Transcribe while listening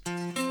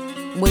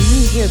When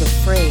you hear the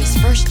phrase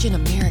first-gen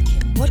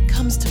American, what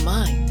comes to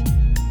mind?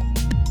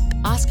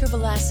 Oscar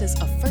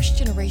Velasquez, a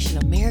first-generation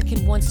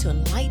American, wants to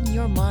enlighten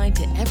your mind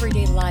to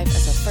everyday life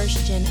as a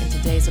first-gen in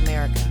today's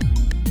America.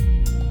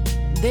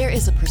 There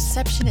is a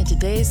perception in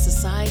today's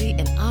society,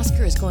 and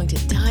Oscar is going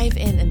to dive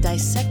in and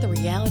dissect the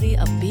reality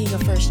of being a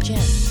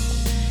first-gen.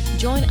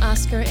 Join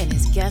Oscar and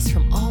his guests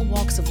from all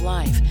walks of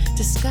life,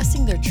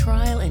 discussing their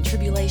trial and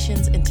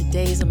tribulations in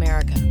today's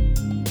America.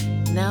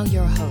 Now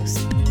your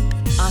host,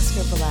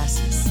 Oscar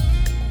Velasquez.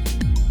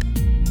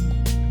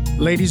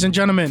 Ladies and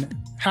gentlemen,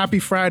 happy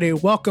Friday.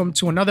 Welcome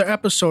to another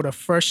episode of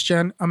First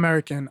Gen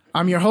American.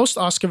 I'm your host,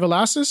 Oscar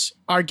Velasquez.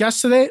 Our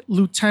guest today,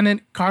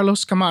 Lieutenant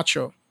Carlos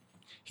Camacho.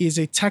 He is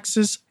a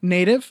Texas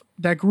native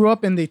that grew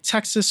up in the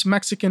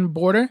Texas-Mexican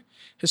border.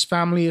 His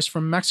family is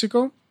from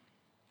Mexico.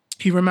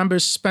 He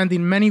remembers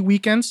spending many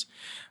weekends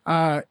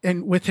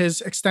with his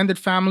extended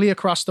family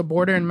across the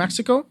border in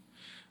Mexico.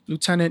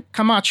 Lieutenant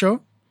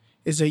Camacho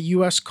is a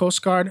U.S.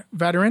 Coast Guard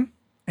veteran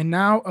and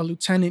now a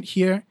lieutenant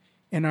here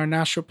in our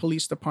Nashua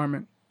Police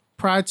Department.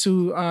 Prior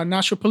to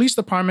Nashua Police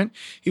Department,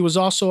 he was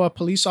also a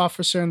police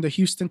officer in the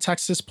Houston,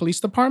 Texas Police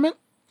Department.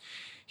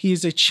 He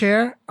is a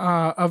chair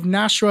of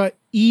Nashua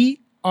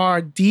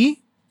ERD. Can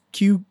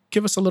you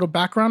give us a little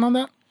background on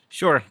that?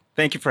 Sure.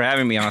 Thank you for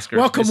having me, Oscar.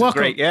 Welcome. This is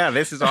great. Yeah,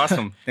 this is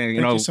awesome. Thank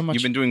you so much.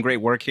 You've been doing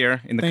great work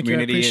here in the Thank you. I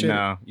community, appreciate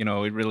and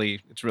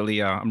it's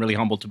really, I'm really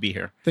humbled to be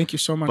here. Thank you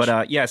so much.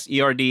 But yes,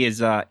 ERD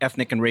is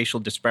Ethnic and Racial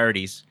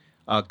Disparities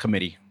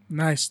Committee.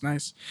 Nice.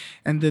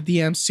 And the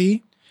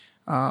DMC,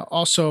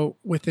 also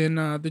within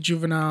the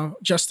juvenile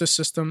justice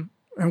system,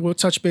 and we'll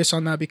touch base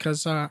on that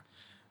because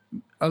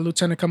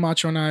Lieutenant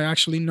Camacho and I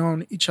actually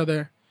known each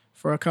other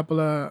for a couple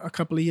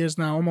of years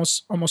now,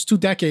 almost 2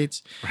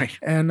 decades. Right.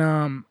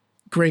 And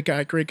great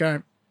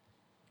guy.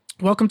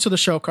 Welcome to the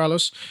show,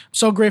 Carlos. I'm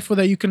so grateful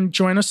that you can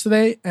join us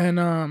today.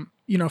 And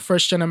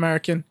First Gen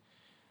American.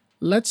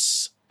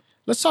 Let's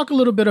talk a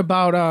little bit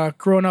about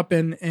growing up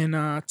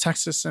in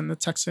Texas and the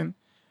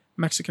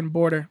Texan-Mexican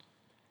border.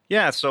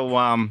 Yeah.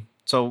 So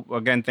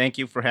again, thank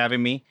you for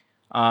having me.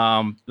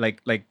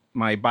 Like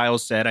my bio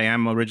said, I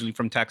am originally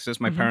from Texas.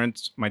 My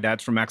parents, my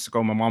dad's from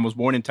Mexico. My mom was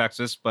born in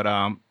Texas, but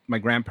my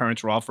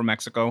grandparents were all from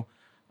Mexico,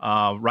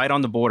 right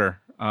on the border.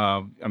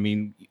 I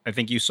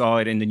think you saw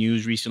it in the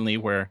news recently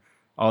where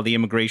all the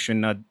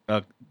immigration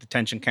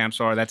detention camps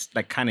are. That's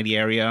like kind of the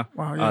area,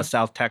 wow, yeah.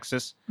 South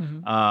Texas.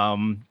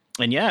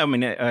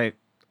 I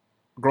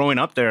growing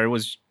up there, it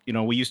was,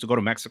 we used to go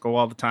to Mexico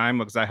all the time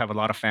because I have a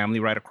lot of family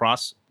right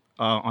across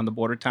on the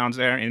border towns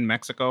there in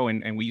Mexico.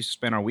 And we used to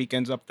spend our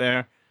weekends up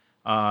there,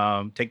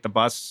 take the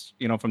bus,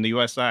 from the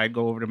U.S. side,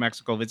 go over to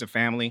Mexico, visit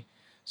family.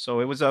 So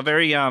it was a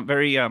very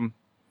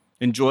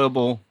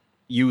enjoyable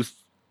youth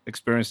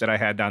experience that I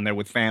had down there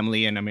with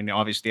family. And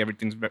obviously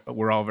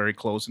we're all very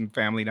close in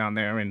family down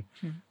there. And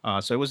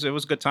so it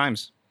was good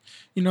times.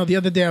 The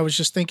other day I was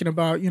just thinking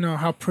about,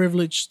 how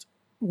privileged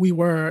we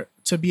were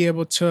to be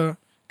able to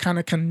kind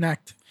of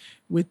connect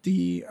with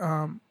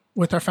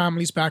with our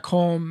families back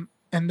home.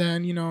 And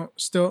then,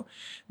 still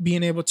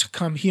being able to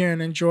come here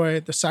and enjoy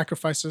the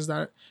sacrifices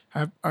that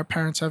our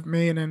parents have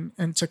made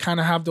and to kind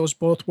of have those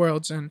both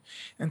worlds and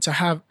to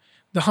have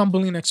the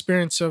humbling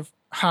experience of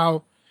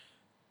how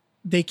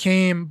they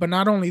came, but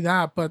not only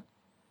that, but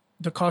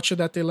the culture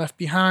that they left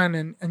behind,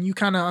 and you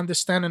kind of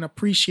understand and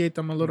appreciate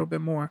them a little bit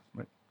more.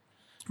 Right.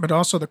 But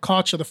also the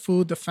culture, the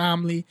food, the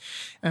family,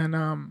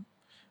 and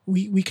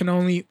we can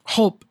only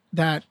hope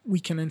that we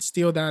can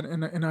instill that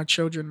in our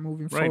children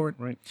moving forward.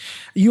 Right.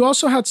 You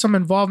also had some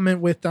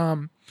involvement with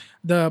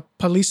the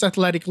Police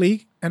Athletic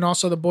League and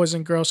also the Boys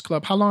and Girls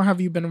Club. How long have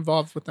you been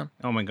involved with them?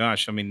 Oh my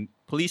gosh.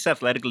 Police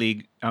Athletic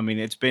League,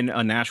 it's been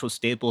a national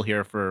staple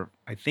here for,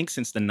 I think,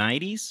 since the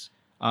 90s.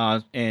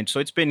 And so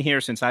it's been here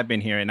since I've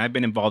been here, and I've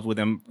been involved with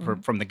them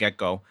from the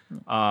get-go.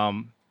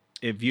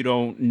 If you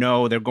don't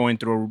know, they're going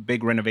through a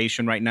big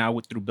renovation right now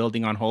through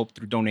Building on Hope,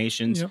 through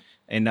donations,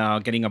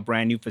 and getting a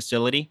brand new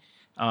facility,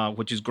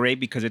 which is great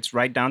because it's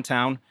right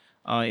downtown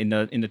in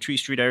the Tree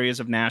Street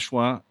areas of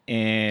Nashua.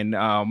 And,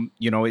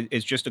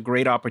 it's just a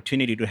great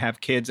opportunity to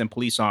have kids and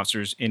police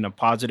officers in a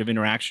positive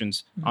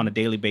interactions on a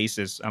daily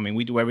basis.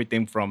 We do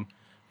everything from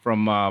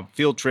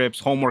field trips,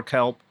 homework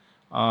help.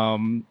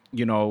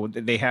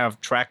 They have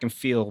track and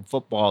field,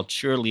 football,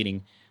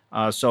 cheerleading.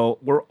 So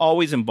we're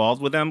always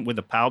involved with them, with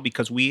the PAL,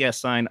 because we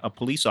assign a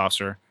police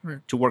officer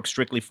to work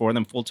strictly for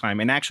them full time.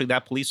 And actually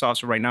that police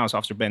officer right now is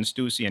Officer Ben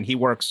Stussy, and he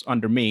works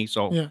under me.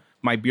 So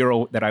my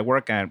bureau that I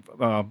work at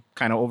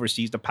kind of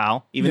oversees the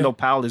PAL, even though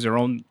PAL is their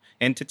own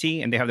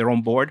entity and they have their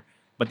own board,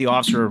 but the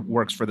officer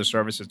works for the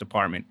services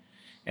department.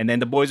 And then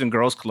the Boys and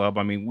Girls Club,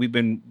 we've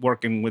been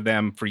working with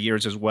them for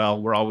years as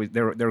well.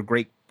 They're a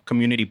great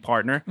community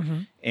partner.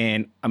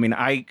 And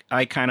I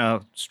kind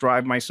of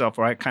strive myself,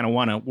 or I kind of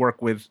want to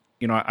work with,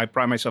 I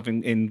pride myself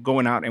in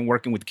going out and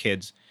working with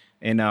kids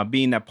and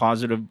being that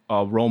positive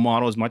role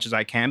model as much as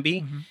I can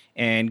be,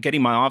 and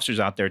getting my officers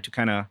out there to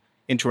kind of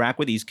interact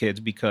with these kids,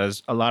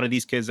 because a lot of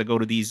these kids that go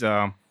to these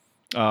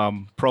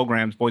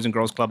programs, Boys and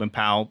Girls Club and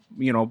PAL,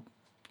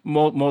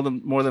 more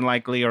than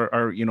likely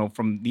are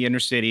from the inner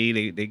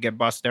city. They get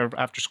bused there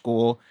after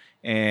school,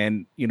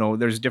 and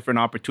there's different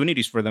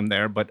opportunities for them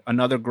there. But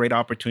another great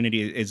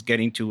opportunity is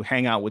getting to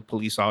hang out with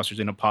police officers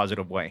in a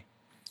positive way.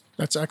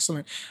 That's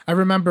excellent. I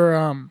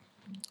remember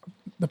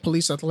the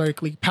Police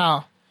Athletic League,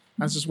 PAL,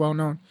 as is well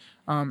known.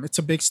 It's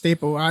a big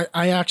staple.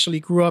 I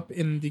actually grew up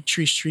in the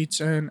Tree Streets,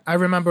 and I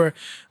remember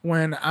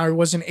when I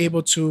wasn't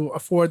able to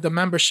afford the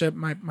membership,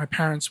 my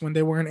parents, when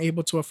they weren't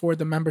able to afford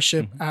the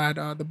membership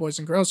at the Boys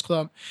and Girls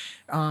Club,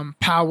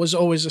 PAL was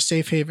always a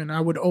safe haven.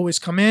 I would always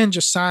come in,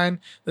 just sign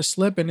the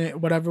slip,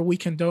 and whatever we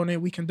can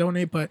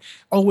donate, but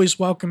always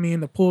welcome me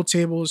in the pool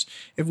tables.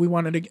 If we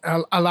wanted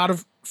to, a lot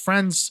of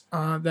friends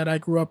that I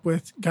grew up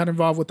with got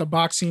involved with the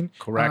boxing.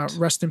 Correct.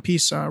 Rest in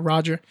peace,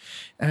 Roger.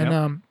 And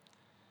Yep.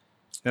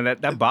 And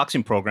that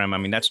boxing program, I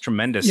mean, that's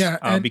tremendous.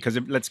 Yeah, because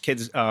it lets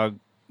kids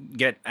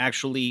get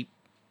actually,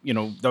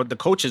 the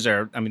coaches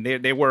are. I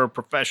mean, they were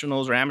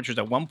professionals or amateurs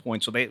at one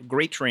point, so they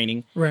great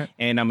training. Right.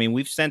 And I mean,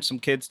 we've sent some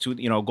kids to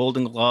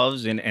Golden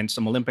Gloves and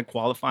some Olympic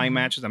qualifying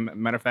matches. As a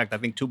matter of fact, I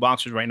think 2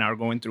 boxers right now are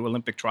going through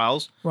Olympic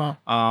trials. Wow.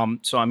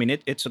 So I mean,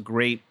 it's a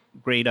great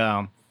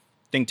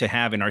thing to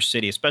have in our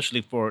city,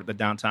 especially for the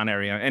downtown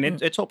area, and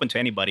it's open to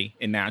anybody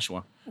in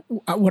Nashua.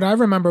 What I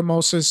remember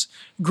most is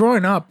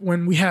growing up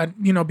when we had,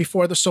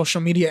 before the social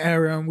media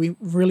era, and we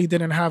really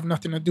didn't have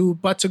nothing to do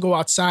but to go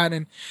outside,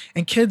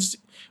 and kids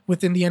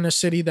within the inner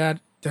city that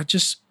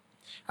just,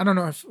 I don't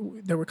know if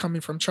they were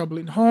coming from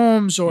troubling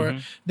homes or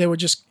they were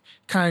just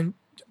kind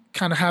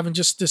of having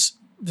just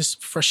this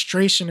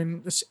frustration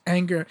and this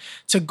anger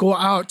to go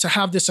out, to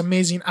have this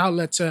amazing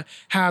outlet, to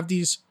have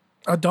these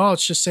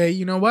adults just say,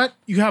 you know what,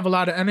 you have a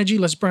lot of energy,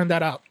 let's burn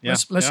that out. Yeah,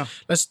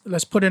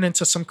 Let's put it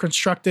into some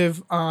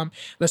constructive,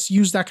 let's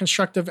use that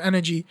constructive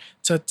energy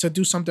to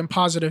do something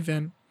positive,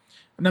 and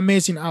an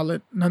amazing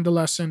outlet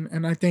nonetheless.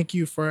 And I thank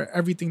you for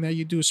everything that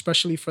you do,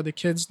 especially for the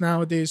kids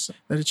nowadays,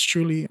 that it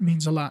truly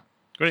means a lot.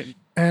 Great.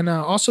 And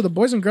also the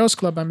Boys and Girls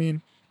Club, I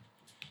mean,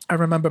 I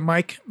remember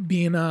Mike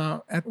being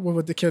at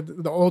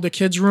the older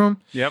kids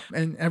room. Yep.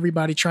 And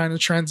everybody trying to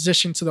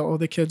transition to the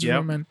older kids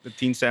room, and the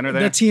teen center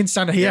there. the teen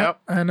center, yeah.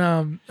 Yep.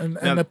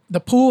 And the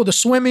pool, the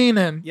swimming,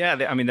 and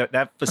I mean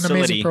that facility, an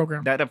amazing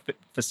program. That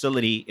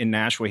facility in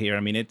Nashua here.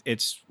 I mean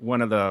it's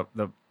one of the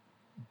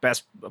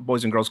best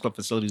Boys and Girls Club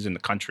facilities in the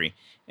country,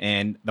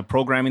 and the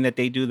programming that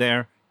they do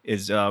there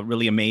is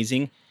really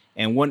amazing.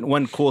 And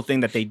one cool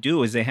thing that they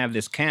do is they have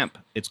this camp.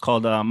 It's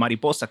called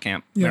Mariposa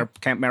Camp,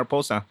 Camp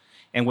Mariposa.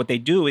 And what they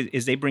do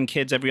is they bring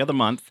kids every other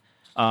month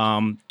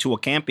to a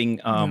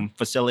camping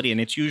facility, and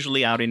it's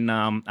usually out in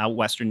out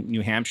western New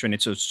Hampshire, and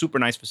it's a super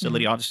nice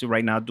facility. Obviously,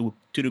 right now, due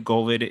to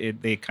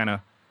COVID, they kind of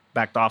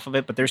backed off of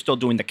it, but they're still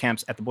doing the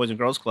camps at the Boys and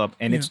Girls Club,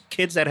 and it's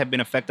kids that have been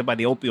affected by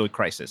the opioid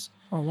crisis.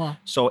 Oh, wow.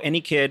 So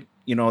any kid,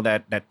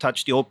 that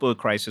touched the opioid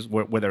crisis,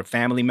 where their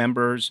family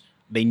members,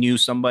 they knew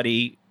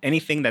somebody,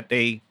 anything that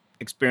they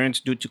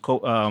experienced due to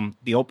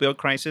the opioid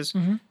crisis,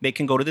 they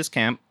can go to this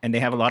camp, and they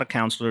have a lot of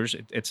counselors.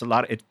 It's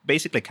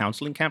basically a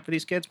counseling camp for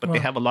these kids, but they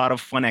have a lot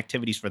of fun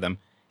activities for them.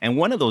 And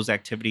one of those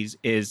activities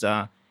is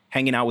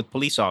hanging out with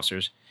police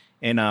officers.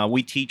 And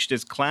we teach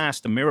this class,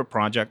 the Mirror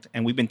Project,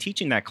 and we've been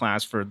teaching that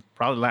class for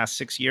probably the last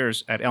 6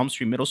 years at Elm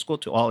Street Middle School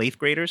to all 8th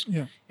graders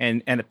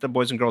and at the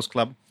Boys and Girls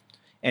Club.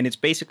 And it's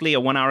basically a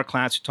 1-hour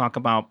class to talk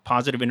about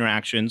positive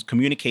interactions,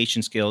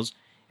 communication skills.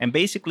 And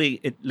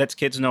basically, it lets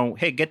kids know,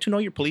 hey, get to know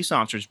your police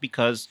officers,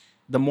 because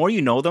the more you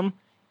know them,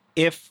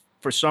 if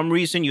for some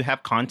reason you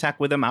have contact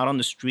with them out on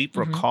the street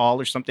for a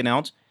call or something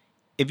else,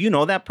 if you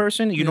know that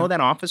person, you know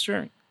that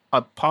officer,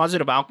 a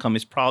positive outcome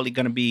is probably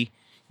going to be,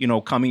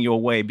 coming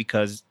your way,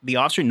 because the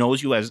officer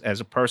knows you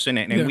as a person.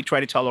 And we try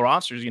to tell our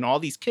officers, all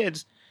these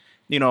kids,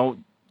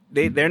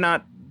 they're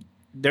not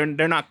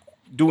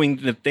doing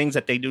the things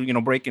that they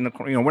do, breaking the,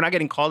 we're not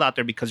getting called out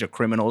there because they're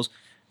criminals.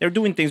 They're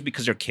doing things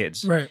because they're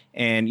kids. Right.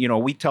 And,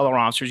 we tell our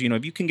officers,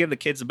 if you can give the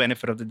kids the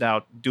benefit of the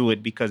doubt, do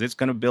it, because it's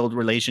going to build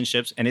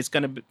relationships, and it's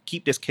going to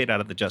keep this kid out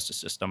of the justice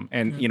system.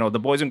 And, the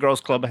Boys and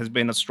Girls Club has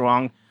been a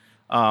strong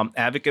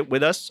advocate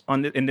with us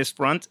in this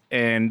front.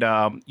 And,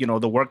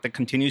 the work that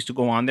continues to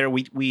go on there,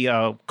 we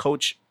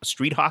coach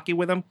street hockey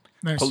with them,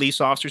 police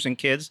officers and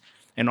kids,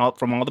 and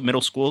from all the middle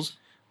schools.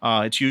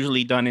 It's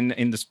usually done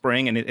in the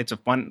spring, and it's a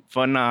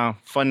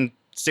fun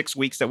 6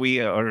 weeks that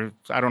or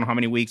I don't know how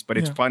many weeks, but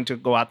it's fun to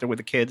go out there with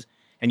the kids.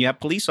 And you have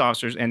police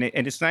officers, and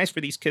it's nice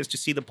for these kids to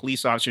see the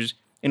police officers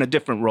in a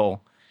different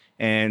role,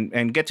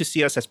 and get to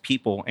see us as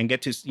people, and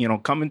get to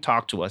come and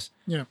talk to us.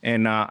 Yeah.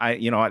 And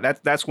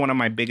that's one of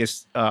my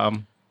biggest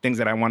things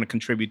that I want to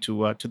contribute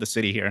to the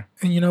city here.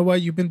 And you know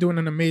what? You've been doing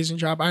an amazing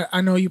job.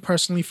 I know you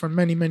personally for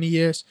many, many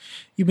years.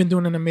 You've been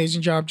doing an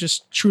amazing job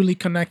just truly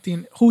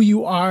connecting who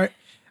you are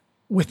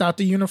without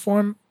the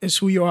uniform is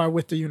who you are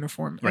with the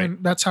uniform. Right.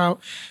 And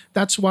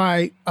that's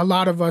why a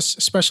lot of us,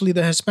 especially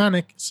the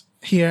Hispanics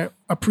here,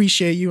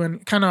 appreciate you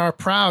and kind of are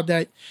proud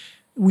that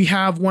we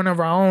have one of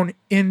our own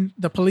in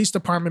the police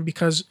department,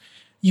 because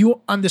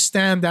you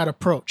understand that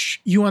approach.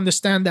 You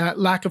understand that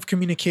lack of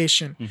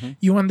communication.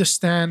 You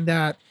understand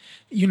that,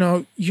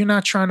 you're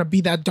not trying to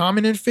be that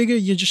dominant figure.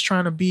 You're just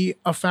trying to be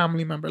a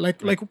family member.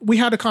 Like we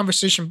had a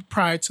conversation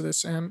prior to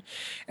this, and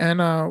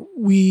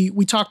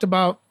we talked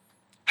about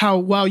how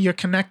well you're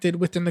connected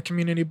within the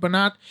community, but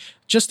not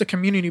just the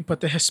community, but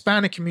the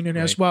Hispanic community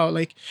as well.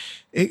 Like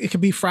it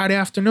could be Friday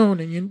afternoon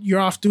and you're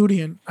off duty,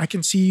 and I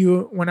can see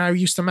you when I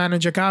used to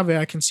manage Agave.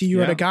 I can see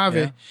you at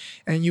Agave,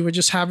 and you were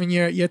just having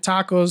your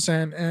tacos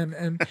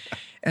and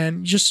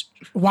and just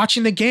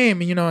watching the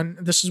game. And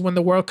this is when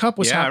the World Cup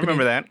was happening. I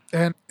remember that,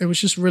 and it was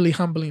just really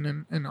humbling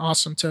and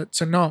awesome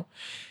to know.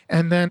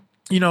 And then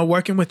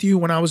working with you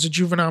when I was a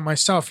juvenile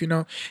myself.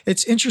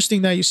 It's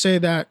interesting that you say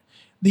that.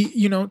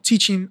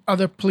 Teaching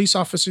other police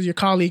officers, your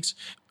colleagues,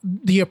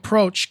 the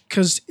approach,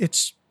 because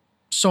it's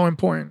so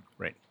important.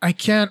 Right. I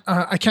can't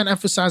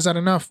emphasize that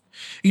enough.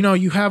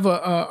 You have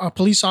a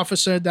police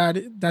officer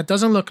that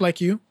doesn't look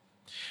like you,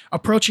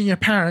 approaching your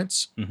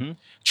parents,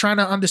 trying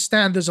to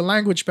understand. There's a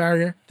language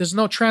barrier. There's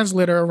no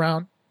translator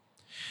around.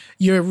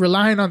 You're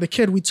relying on the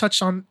kid. We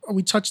touched on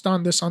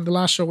this on the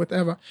last show with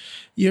Eva.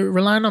 You're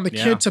relying on the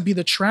kid to be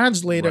the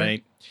translator,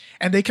 right.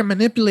 And they can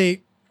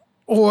manipulate.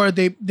 Or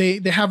they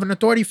have an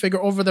authority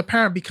figure over the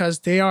parent because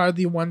they are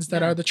the ones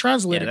that are the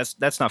translator. Yeah,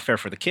 that's not fair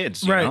for the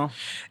kids, right?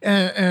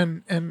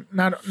 And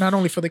not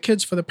only for the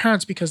kids, for the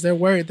parents, because they're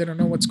worried, they don't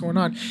know what's going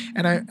on.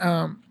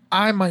 And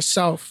I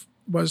myself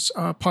was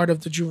part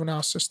of the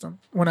juvenile system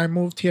when I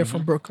moved here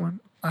from Brooklyn.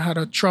 I had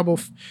a trouble.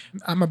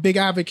 I'm a big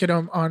advocate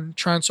on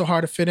trying so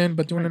hard to fit in,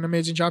 but doing an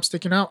amazing job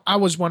sticking out. I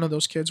was one of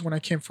those kids when I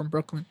came from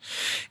Brooklyn.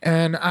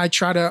 And I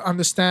try to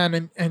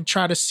understand and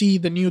try to see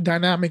the new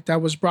dynamic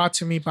that was brought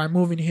to me by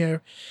moving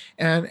here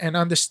and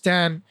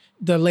understand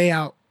the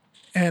layout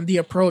and the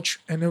approach.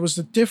 And it was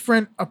a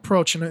different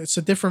approach, and it's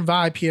a different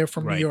vibe here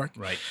from New York.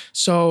 Right.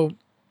 So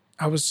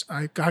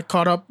I got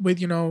caught up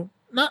with,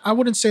 I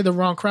wouldn't say the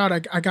wrong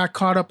crowd. I got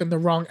caught up in the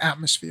wrong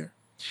atmosphere.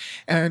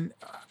 And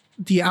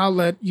the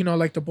outlet,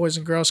 like the Boys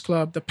and Girls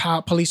Club, the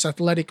Police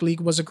Athletic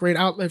League was a great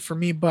outlet for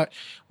me. But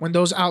when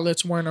those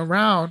outlets weren't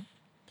around,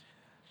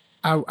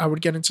 I would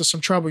get into some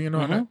trouble,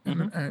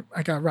 and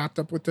I got wrapped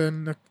up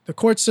within the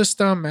court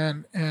system,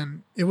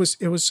 and it was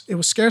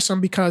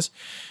scaresome because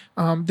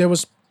there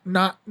was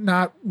not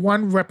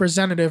one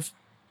representative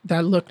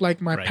that looked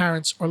like my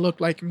parents or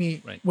looked like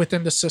me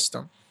within the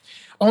system.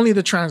 Only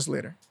the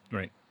translator.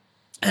 Right.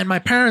 And my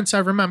parents, I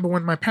remember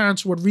when my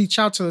parents would reach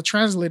out to the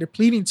translator,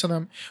 pleading to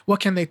them,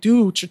 what can they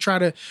do to try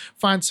to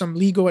find some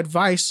legal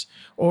advice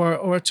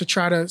or to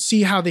try to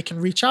see how they can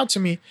reach out to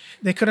me.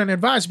 They couldn't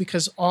advise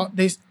because all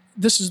they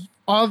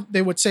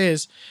would say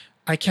is,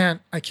 I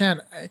can't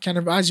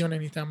advise you on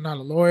anything. I'm not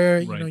a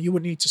lawyer. Right. You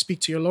would need to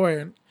speak to your lawyer.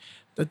 And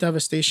the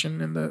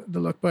devastation and the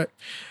look. But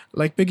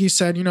like Biggie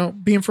said,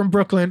 being from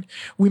Brooklyn,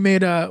 we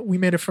made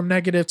it from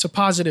negative to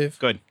positive.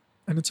 Good.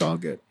 And it's all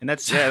good. And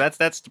that's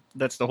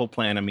the whole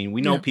plan. I mean,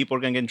 we know people are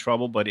going to get in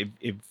trouble, but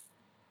if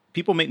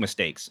people make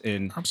mistakes,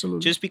 and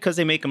absolutely, just because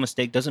they make a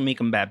mistake doesn't make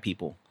them bad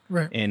people.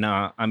 Right. And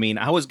I mean,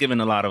 I was given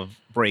a lot of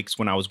breaks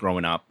when I was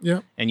growing up.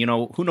 Yeah. And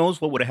who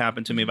knows what would have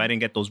happened to me if I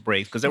didn't get those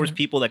breaks? Because there was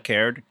people that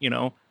cared.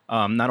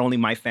 Not only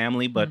my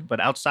family, but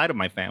outside of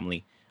my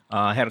family.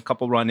 I had a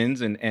couple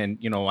run-ins, and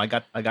I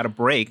got a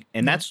break,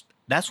 and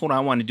that's what I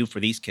want to do for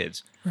these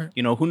kids. Right.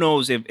 Who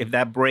knows if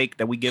that break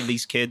that we give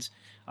these kids.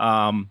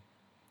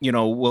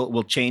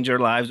 Will change their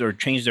lives or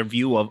change their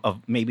view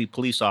of maybe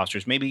police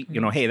officers. Maybe,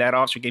 hey, that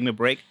officer gave me a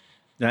break.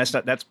 That's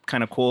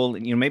kind of cool.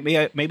 And,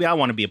 maybe I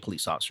want to be a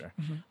police officer.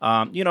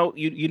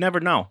 You never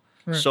know.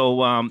 Right.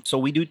 So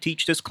we do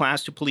teach this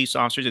class to police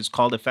officers. It's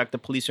called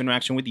Effective Police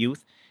Interaction with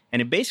Youth. And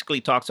it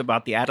basically talks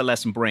about the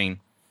adolescent brain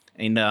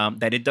and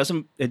that it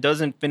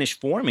doesn't finish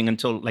forming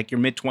until like your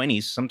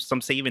mid-20s.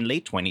 Some say even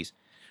late 20s.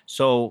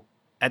 So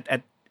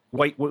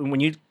when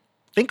you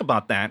think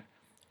about that,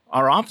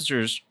 our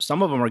officers,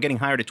 some of them are getting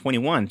hired at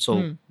 21,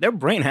 so their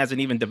brain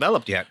hasn't even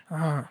developed yet.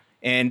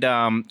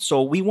 And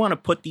so we want to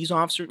put these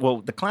officers.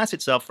 Well, the class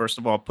itself, first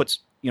of all,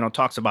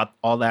 talks about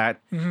all that,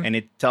 and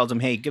it tells them,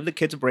 hey, give the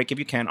kids a break if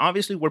you can.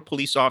 Obviously, we're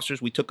police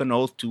officers. We took an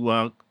oath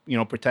to,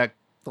 protect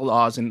the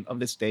laws of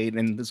this state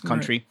and this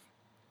country.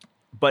 Right.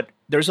 But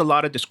there's a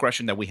lot of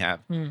discretion that we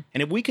have, and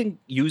if we can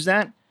use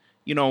that,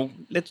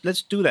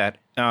 let's do that.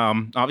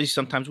 Obviously,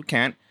 sometimes we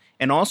can't,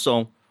 and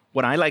also.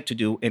 What I like to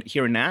do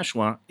here in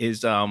Nashua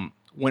is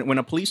when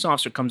a police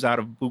officer comes out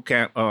of boot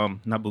camp,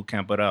 not boot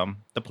camp, but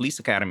the police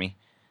academy,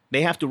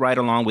 they have to ride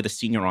along with a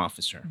senior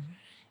officer.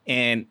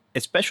 And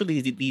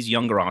especially these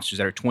younger officers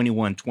that are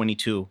 21,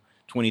 22,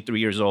 23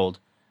 years old,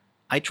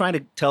 I try to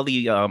tell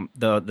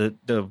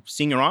the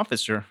senior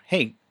officer,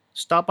 hey,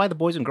 stop by the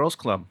Boys and Girls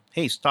Club.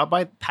 Hey, stop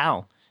by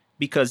PAL.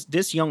 Because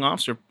this young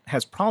officer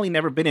has probably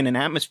never been in an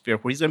atmosphere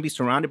where he's going to be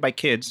surrounded by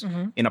kids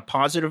in a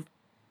positive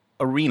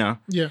arena.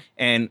 Yeah.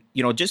 And,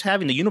 just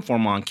having the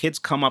uniform on, kids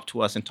come up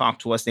to us and talk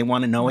to us. They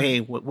want to know, hey,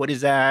 what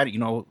is that?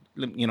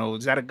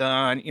 Is that a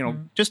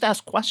gun? Just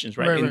ask questions,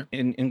 right? Right.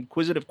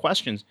 Inquisitive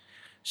questions.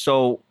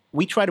 So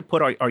we try to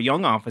put our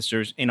young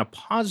officers in a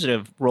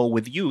positive role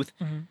with youth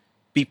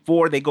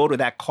before they go to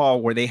that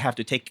call where they have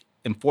to take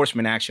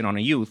enforcement action on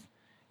a youth.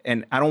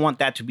 And I don't want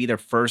that to be their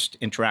first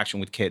interaction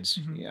with kids.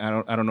 I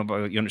don't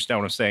know if you understand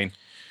what I'm saying,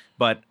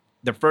 but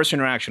their first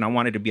interaction, I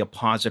want it to be a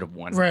positive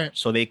one. Right.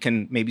 So they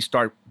can maybe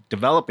start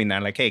developing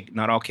that, like, hey,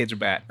 not all kids are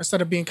bad.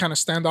 Instead of being kind of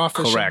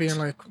standoffish Correct. and being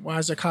like, why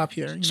is a cop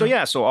here? You So know?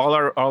 yeah, so all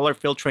our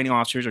field training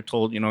officers are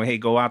told, hey,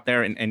 go out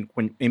there and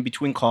when in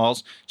between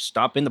calls,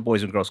 stop in the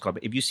Boys and Girls Club.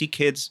 If you see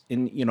kids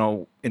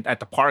at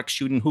the park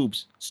shooting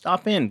hoops,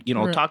 stop in,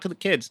 Right. talk to the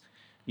kids.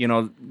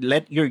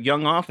 Let your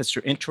young officer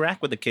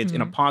interact with the kids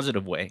in a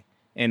positive way.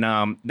 And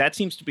that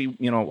seems to be,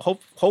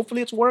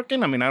 hopefully it's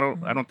working. I mean, I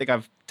don't think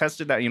I've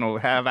tested that,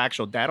 have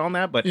actual data on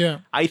that, but Yeah.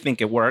 I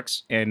think it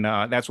works. And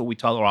that's what we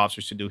tell our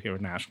officers to do here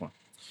in Nashville.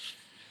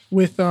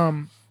 With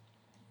and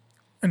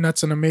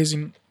that's an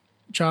amazing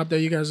job that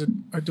you guys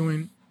are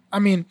doing. I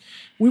mean,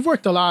 we've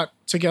worked a lot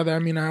together. I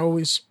mean,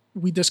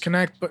 we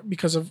disconnect, but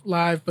because of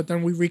live, but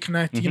then we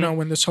reconnect.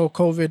 When this whole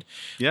COVID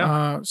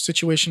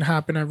situation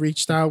happened, I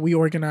reached out. We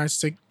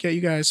organized to get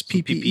you guys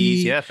PPE.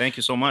 PPEs, yeah, thank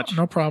you so much.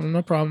 No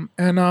problem.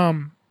 And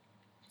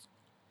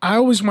I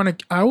always want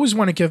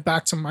to give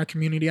back to my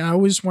community. I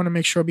always want to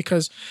make sure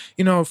because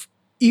if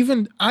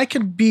even I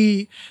could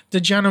be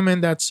the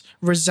gentleman that's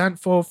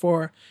resentful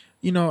for.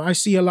 I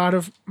see a lot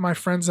of my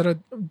friends that are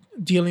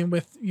dealing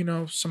with,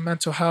 some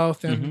mental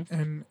health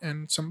and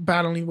some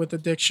battling with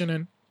addiction,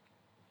 and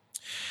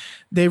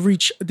they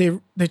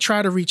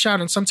try to reach out,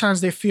 and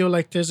sometimes they feel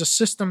like there's a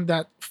system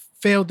that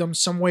failed them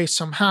some way,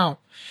 somehow.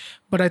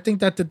 But I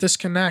think that the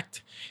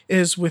disconnect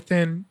is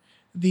within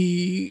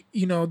the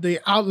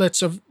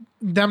outlets of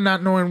them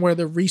not knowing where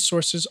the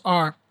resources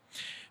are.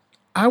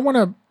 I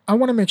want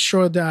to make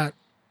sure that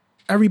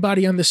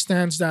everybody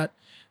understands that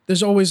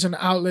there's always an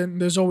outlet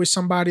and there's always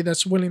somebody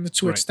that's willing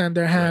to Right. extend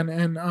their hand.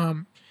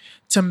 And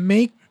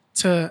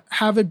to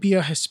have it be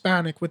a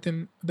Hispanic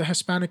within the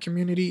Hispanic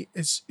community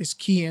is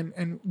key.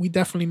 And we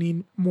definitely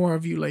need more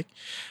of you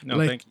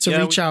No, to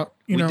reach out,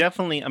 We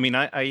definitely, I mean,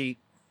 I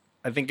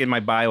think in my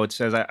bio it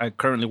says I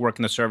currently work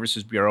in the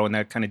Services Bureau, and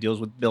that kind of deals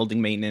with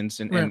building maintenance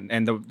and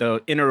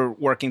the inner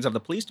workings of the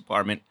police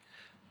department.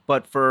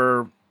 But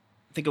for,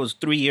 I think it was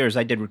 3 years,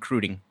 I did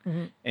recruiting.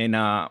 And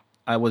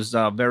I was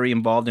very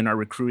involved in our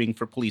recruiting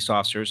for police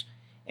officers.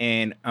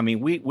 And I mean,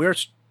 we're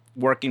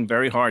working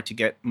very hard to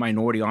get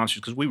minority officers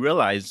because we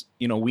realize,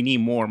 we need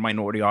more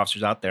minority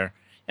officers out there.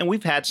 And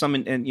we've had some,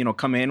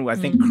 come in. I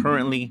think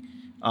currently,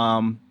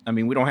 I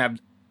mean, we don't have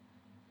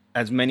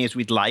as many as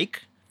we'd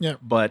like. Yeah.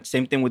 But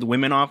same thing with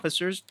women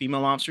officers,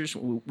 female officers.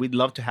 We'd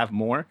love to have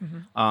more.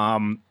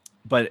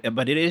 But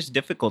it is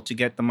difficult to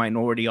get the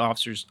minority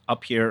officers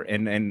up here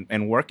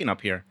and working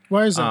up here.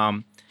 Why is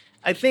that?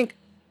 I think,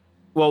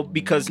 well,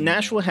 because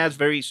Nashville has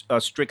very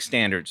strict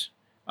standards.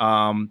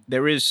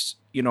 There is,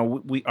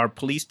 our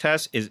police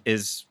test is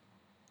it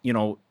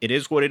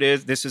is what it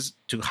is. This is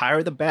to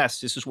hire the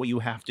best. This is what you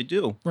have to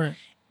do. Right.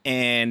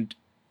 And,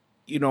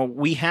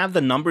 we have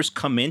the numbers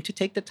come in to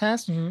take the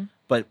test,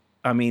 but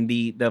I mean,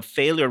 the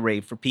failure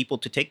rate for people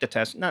to take the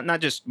test, not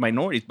just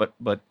minorities,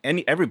 but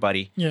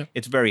everybody,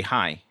 it's very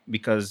high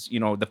because,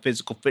 the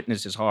physical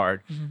fitness is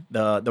hard.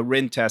 The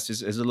written test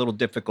is a little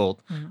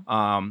difficult.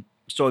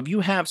 So if you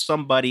have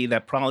somebody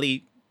that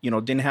probably,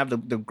 didn't have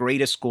the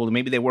greatest school,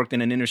 maybe they worked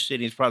in an inner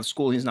city, it's probably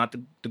school is not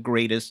the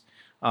greatest.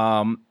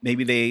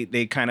 Maybe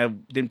they kind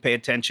of didn't pay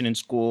attention in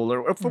school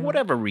or for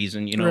whatever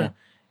reason, Right.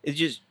 It's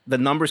just the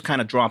numbers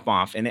kind of drop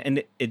off,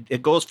 and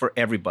it goes for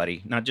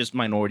everybody, not just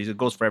minorities. It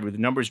goes for everybody.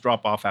 The numbers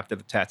drop off after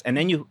the test, and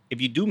then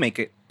if you do make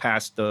it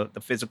past the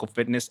physical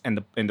fitness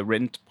and the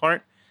written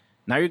part,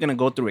 now you're going to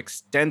go through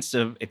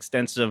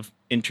extensive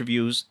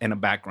interviews and a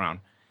background,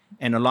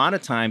 and a lot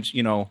of times,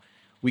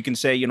 we can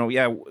say,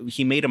 yeah,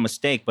 he made a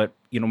mistake, but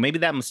maybe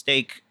that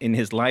mistake in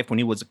his life when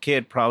he was a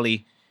kid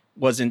probably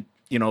wasn't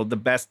the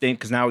best thing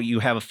because now you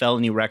have a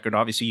felony record.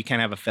 Obviously, you can't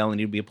have a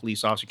felony to be a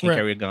police officer. You can't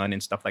carry a gun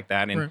and stuff like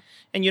that. And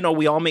and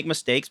we all make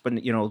mistakes, but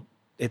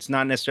it's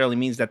not necessarily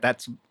means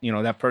that's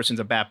that person's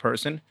a bad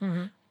person.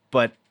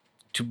 But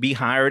to be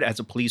hired as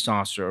a police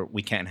officer,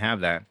 we can't have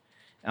that.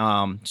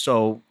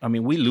 So I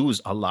mean, we lose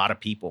a lot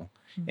of people.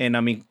 And I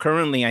mean,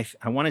 currently,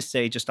 I want to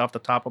say just off the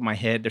top of my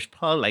head, there's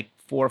probably like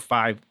 4 or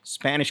 5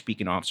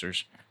 Spanish-speaking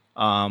officers.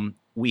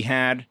 We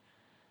had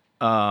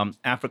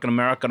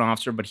African-American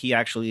officer, but he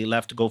actually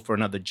left to go for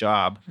another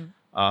job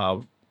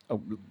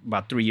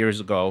about 3 years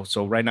ago.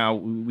 So right now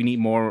we need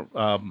more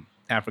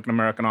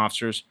African-American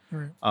officers.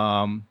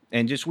 And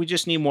we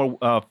just need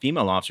more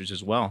female officers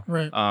as well.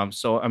 Right.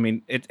 So, I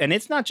mean,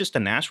 it's not just a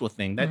Nashville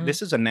thing.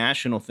 This is a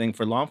national thing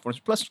for law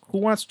enforcement. Plus, who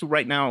wants to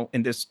right now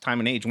in this time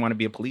and age want to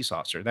be a police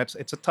officer?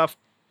 It's a tough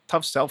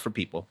sell for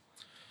people.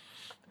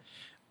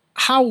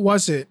 How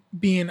was it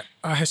being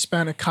a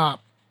Hispanic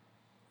cop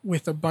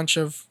with a bunch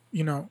of,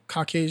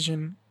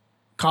 Caucasian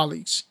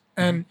colleagues?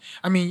 And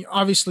I mean,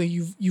 obviously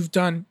you've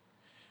done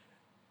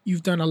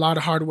a lot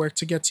of hard work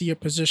to get to your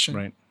position.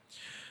 Right.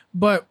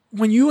 But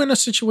when you're in a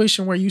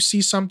situation where you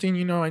see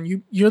something,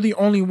 and you're the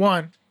only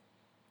one,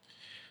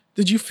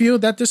 did you feel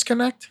that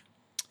disconnect?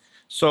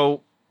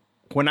 So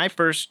when I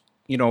first,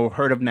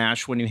 heard of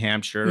Nashua, New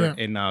Hampshire,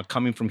 and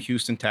coming from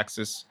Houston,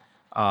 Texas,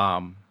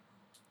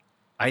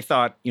 I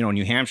thought,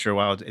 New Hampshire,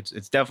 well,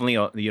 it's definitely,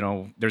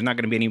 there's not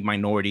going to be any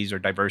minorities or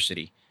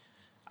diversity.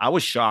 I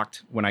was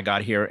shocked when I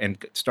got here and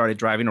started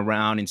driving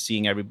around and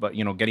seeing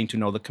everybody, getting to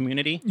know the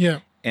community. Yeah.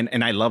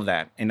 And I love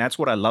that. And that's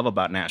what I love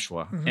about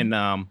Nashua.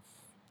 And,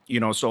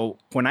 so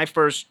when I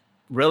first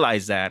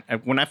realized that,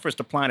 when I first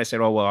applied, I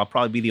said, oh, well, I'll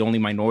probably be the only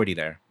minority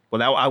there.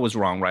 Well, I was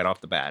wrong right off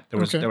the bat.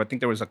 I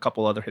think there was a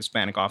couple other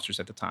Hispanic officers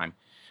at the time.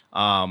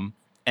 And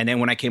then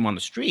when I came on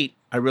the street,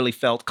 I really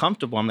felt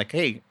comfortable. I'm like,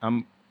 hey,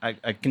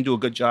 I can do a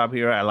good job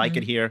here. I like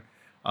it here.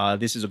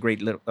 This is a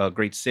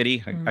great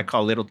city. I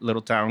call it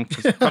little town.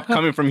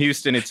 Coming from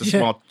Houston, it's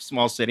a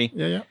small city.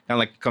 Yeah. Kind of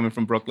like coming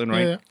from Brooklyn,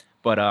 right? Yeah.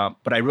 But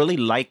I really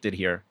liked it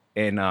here,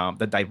 and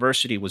the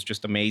diversity was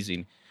just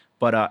amazing.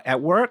 But at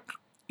work,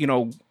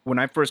 when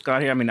I first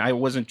got here, I mean, I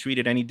wasn't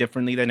treated any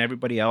differently than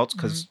everybody else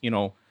because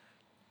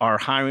our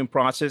hiring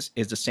process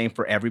is the same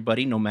for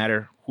everybody, no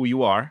matter who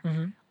you are.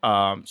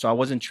 So I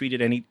wasn't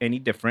treated any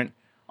different.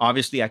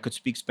 Obviously, I could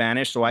speak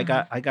Spanish, so I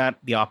got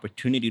the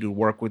opportunity to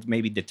work with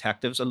maybe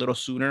detectives a little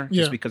sooner,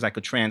 just because I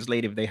could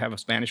translate if they have a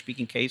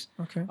Spanish-speaking case.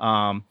 Okay.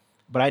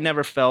 But I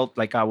never felt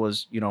like I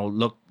was,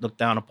 looked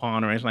down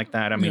upon or anything like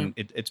that. I mean,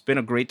 it's been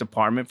a great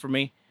department for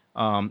me.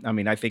 I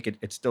mean, I think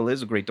it still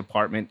is a great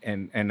department,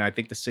 and I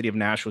think the city of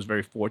Nashua is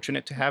very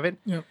fortunate to have it.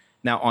 Yeah.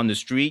 Now, on the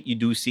street, you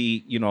do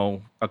see,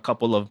 a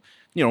couple of,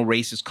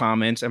 racist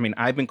comments. I mean,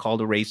 I've been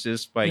called a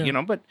racist, but,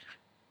 but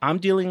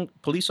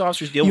police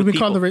officers deal with people.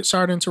 You've been called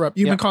sorry to interrupt.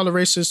 You've been called a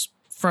racist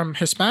from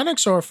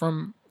Hispanics or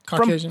from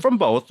Caucasian? From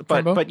both.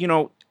 But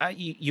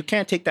you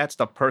can't take that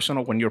stuff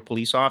personal when you're a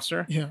police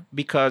officer. Yeah.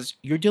 Because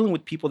you're dealing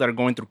with people that are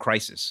going through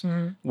crisis,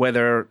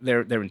 whether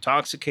they're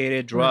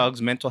intoxicated,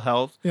 drugs, mental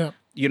health. Yeah.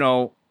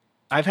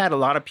 I've had a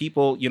lot of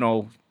people,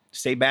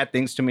 say bad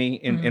things to me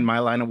in my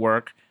line of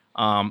work.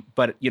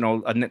 But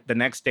the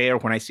next day or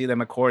when I see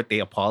them at court, they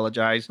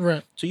apologize.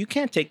 Right. So you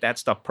can't take that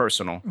stuff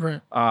personal.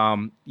 Right.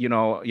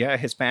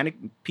 Hispanic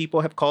people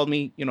have called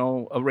me, a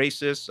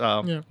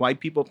racist. White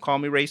people call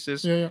me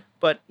racist. Yeah.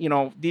 But,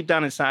 deep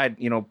down inside,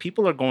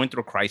 people are going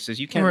through a crisis.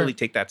 You can't really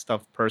take that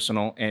stuff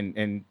personal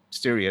and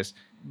serious.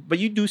 But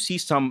you do see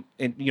some,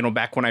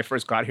 back when I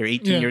first got here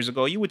 18 years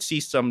ago, you would see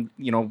some,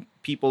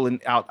 people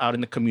out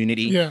in the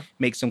community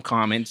make some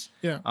comments.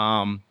 Yeah.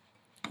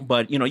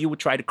 But you would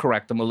try to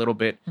correct them a little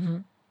bit.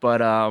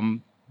 But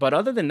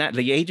other than that,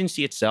 the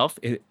agency itself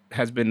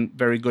has been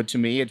very good to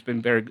me. It's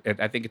been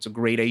I think it's a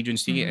great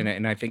agency,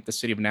 and I think the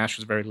city of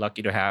Nashua is very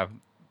lucky to have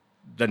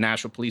the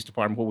Nashua Police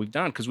Department. What we've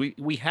done, because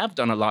we have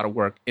done a lot of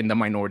work in the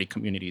minority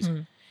communities,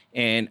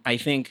 and I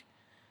think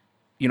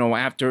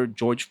after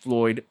George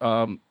Floyd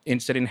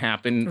incident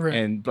happened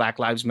and Black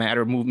Lives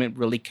Matter movement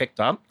really kicked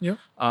up. Yeah.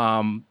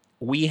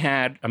 You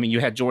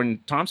had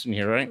Jordan Thompson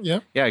here, right? Yeah.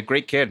 Yeah,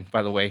 great kid,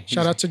 by the way.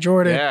 Shout out to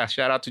Jordan. Yeah,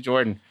 shout out to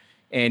Jordan.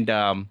 And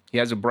he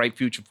has a bright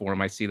future for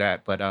him. I see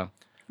that.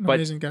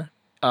 Amazing guy.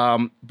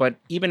 But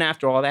even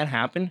after all that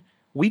happened,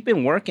 we've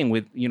been working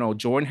with,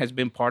 Jordan has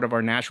been part of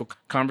our national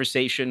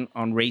conversation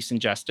on race and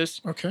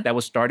justice. Okay. That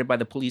was started by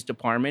the police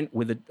department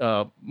with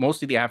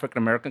mostly the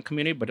African-American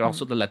community, but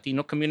also the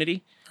Latino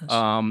community.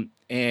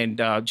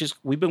 Nice.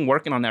 We've been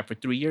working on that for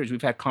 3 years.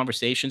 We've had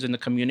conversations in the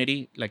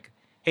community like,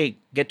 hey,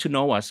 get to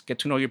know us, get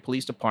to know your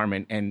police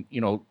department, and,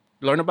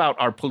 learn about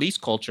our police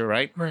culture,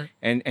 right? Right.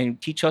 And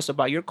teach us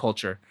about your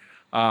culture.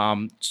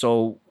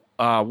 So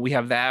we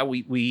have that.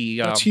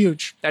 That's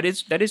huge. That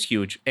is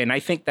huge. And I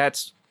think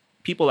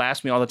people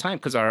ask me all the time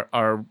because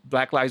our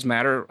Black Lives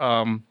Matter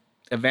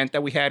event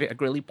that we had at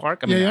Greeley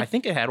Park, I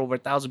think it had over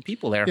 1,000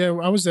 people there. Yeah,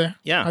 I was there.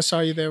 Yeah. I saw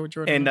you there with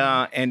Jordan.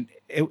 And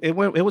it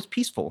was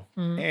peaceful.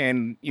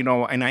 And,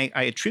 and I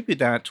attribute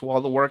that to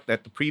all the work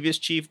that the previous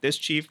chief, this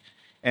chief,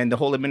 and the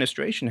whole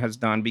administration has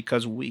done,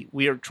 because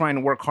we are trying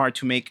to work hard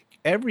to make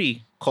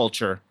every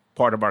culture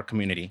part of our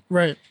community.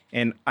 Right.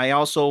 And I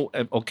also,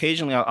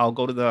 occasionally, I'll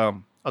go to the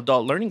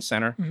Adult Learning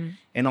Center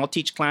and I'll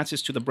teach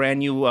classes to the brand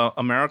new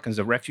Americans,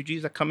 the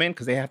refugees that come in,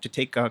 because they have to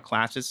take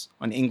classes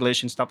on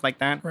English and stuff like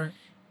that. Right.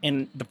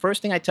 And the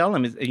first thing I tell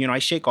them is, I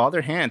shake all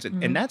their hands.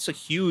 And that's a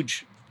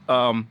huge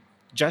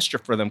gesture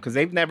for them, because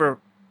they've never,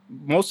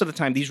 most of the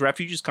time, these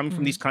refugees coming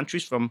from these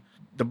countries, from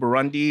the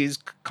Burundis,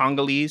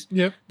 Congolese,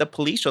 the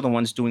police are the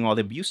ones doing all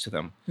the abuse to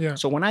them. Yeah.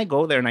 So when I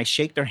go there and I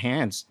shake their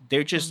hands,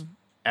 they're just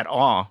at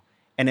awe.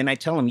 And then I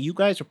tell them, you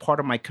guys are part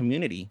of my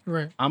community.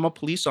 Right. I'm a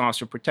police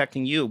officer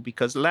protecting you,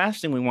 because the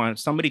last thing we want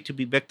is somebody to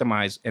be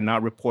victimized and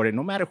not reported,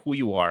 no matter who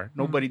you are.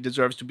 Nobody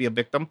deserves to be a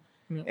victim.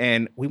 Yeah.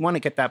 And we want to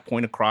get that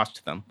point across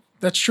to them.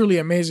 That's truly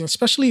amazing,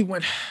 especially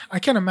when I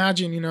can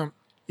imagine,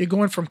 you're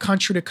going from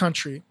country to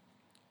country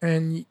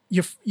and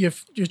you're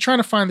trying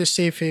to find this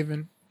safe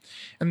haven,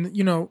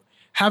 and,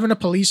 having a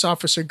police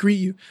officer greet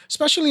you,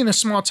 especially in a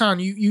small town.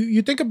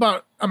 You think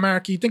about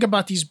America, you think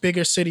about these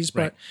bigger cities,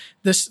 but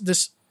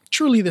this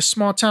truly this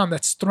small town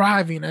that's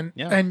thriving,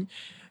 and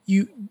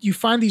you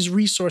find these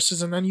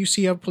resources, and then you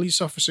see a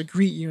police officer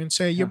greet you and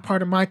say, "You're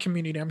part of my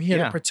community. I'm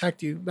here to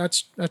protect you."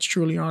 That's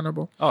truly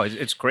honorable. Oh,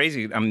 it's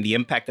crazy. I mean, the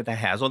impact that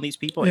has on these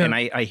people. Yeah. And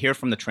I hear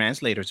from the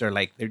translators,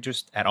 they're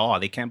just at awe.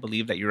 They can't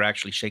believe that you're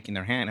actually shaking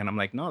their hand. And I'm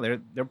like, no,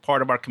 they're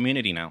part of our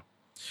community now.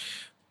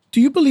 Do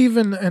you believe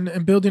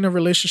in building a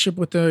relationship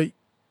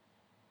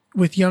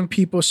with young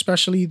people,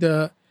 especially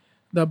the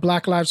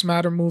Black Lives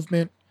Matter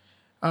movement,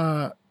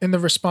 in the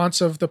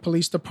response of the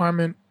police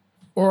department,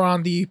 or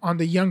on the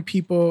young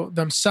people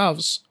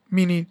themselves?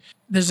 Meaning,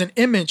 there's an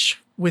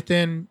image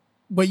within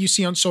what you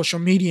see on social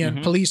media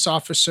and police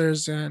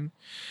officers, and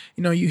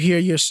you hear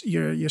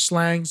your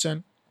slangs.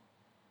 And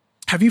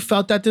have you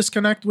felt that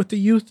disconnect with the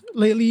youth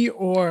lately,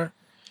 or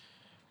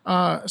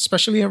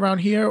especially around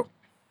here?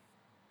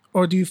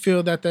 Or do you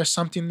feel that there's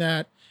something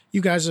that you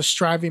guys are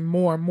striving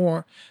more and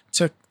more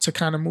to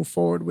kind of move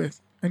forward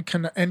with and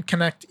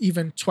connect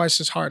even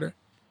twice as harder?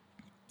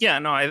 Yeah,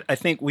 no, I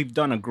think we've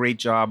done a great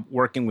job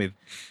working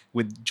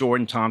with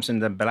Jordan Thompson,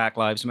 the Black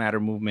Lives Matter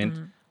movement,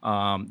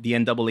 the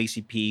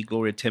NAACP,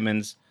 Gloria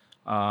Timmons,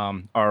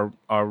 our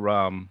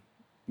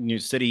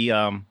city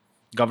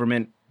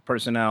government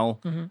personnel.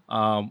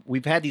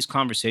 We've had these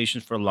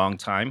conversations for a long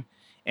time.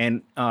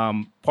 And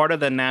part of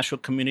the national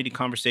community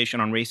conversation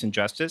on race and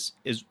justice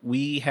is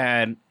we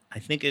had, I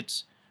think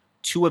it's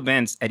 2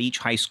 events at each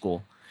high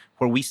school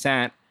where we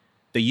sat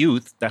the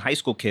youth, the high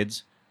school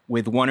kids,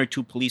 with 1 or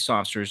 2 police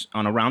officers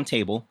on a round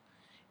table.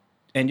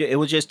 And it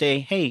was just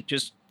hey,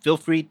 just feel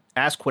free,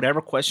 ask whatever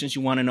questions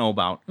you want to know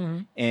about.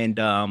 And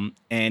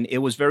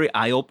it was very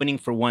eye-opening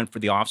for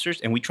the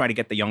officers. And we try to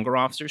get the younger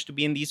officers to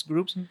be in these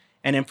groups.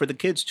 And then for the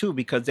kids too,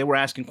 because they were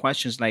asking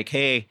questions like,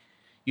 hey,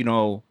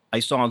 I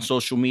saw on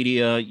social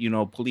media,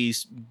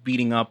 police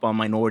beating up on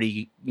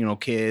minority,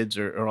 kids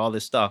or all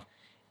this stuff.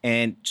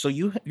 And so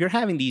you're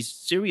having these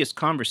serious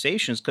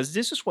conversations because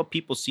this is what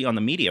people see on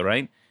the media,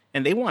 right?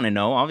 And they want to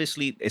know,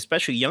 obviously,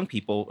 especially young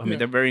people. I mean,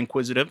 they're very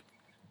inquisitive.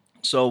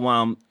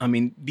 So,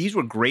 these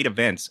were great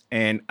events.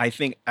 And I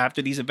think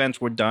after these events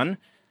were done,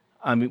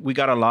 we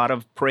got a lot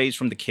of praise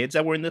from the kids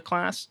that were in the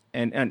class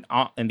and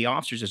the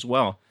officers as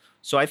well.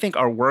 So I think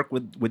our work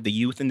with the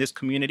youth in this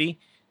community,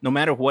 no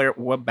matter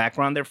what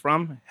background they're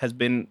from, has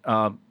been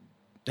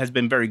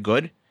very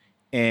good.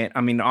 And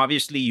I mean,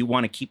 obviously, you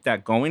want to keep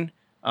that going.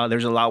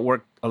 There's a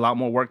lot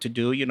more work to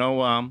do.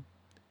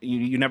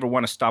 You never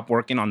want to stop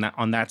working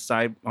on that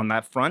side, on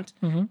that front.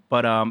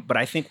 But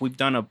I think we've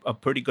done a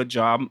pretty good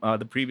job.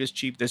 The previous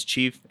chief, this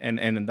chief,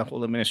 and the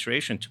whole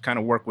administration to kind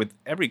of work with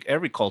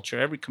every culture,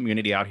 every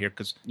community out here,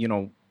 because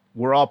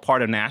we're all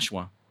part of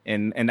Nashua,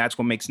 and that's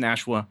what makes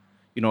Nashua,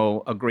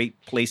 a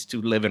great place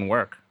to live and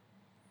work.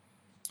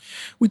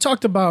 We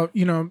talked about,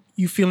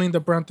 you feeling the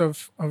brunt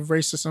of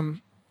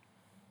racism,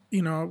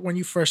 when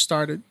you first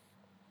started.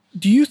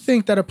 Do you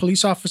think that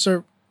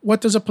what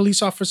does a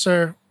police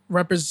officer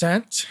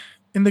represent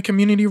in the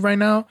community right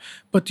now?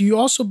 But do you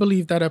also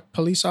believe that a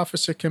police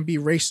officer can be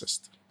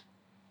racist?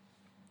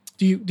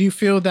 Do you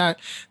feel that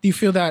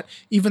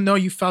even though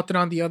you felt it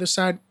on the other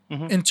side,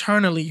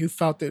 internally you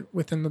felt it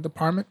within the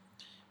department?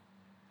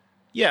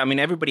 Yeah, I mean,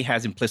 everybody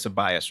has implicit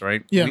bias,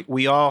 right? Yeah.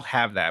 We all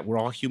have that. We're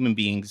all human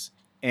beings.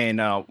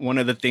 And one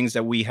of the things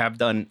that we have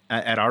done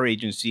at our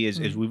agency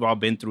is we've all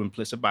been through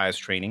implicit bias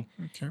training.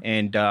 Okay.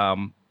 And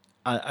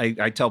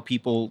I tell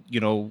people,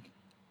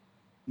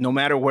 no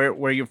matter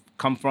where you've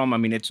come from, I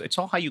mean, it's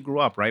all how you grew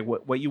up, right?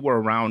 What you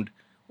were around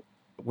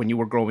when you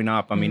were growing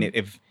up. I mean,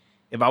 if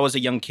I was a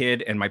young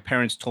kid and my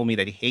parents told me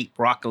that they hate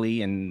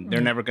broccoli and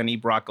they're never going to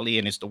eat broccoli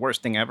and it's the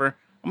worst thing ever,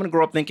 I'm going to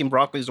grow up thinking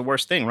broccoli is the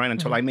worst thing, right?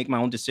 Until I make my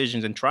own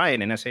decisions and try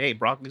it and I say, hey,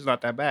 broccoli's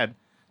not that bad.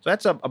 So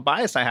that's a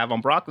bias I have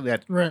on broccoli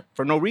that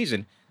for no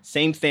reason.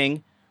 Same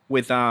thing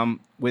with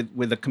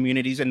the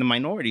communities and the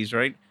minorities,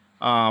 right?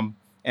 And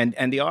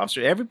the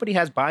officer. Everybody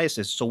has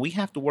biases, so we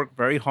have to work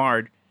very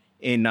hard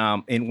in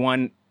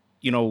one,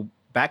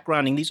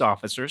 backgrounding these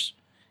officers,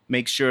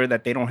 make sure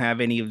that they don't have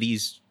any of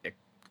these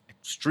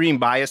extreme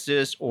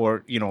biases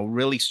or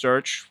really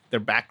search their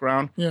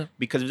background. Yeah.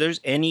 Because if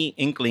there's any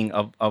inkling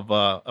of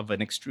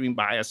an extreme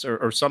bias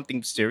or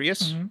something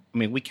serious, I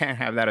mean, we can't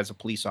have that as a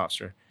police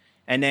officer.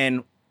 And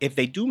then if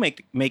they do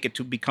make it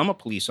to become a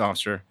police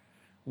officer,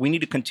 we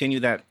need to continue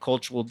that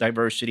cultural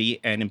diversity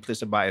and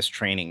implicit bias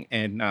training.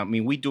 And I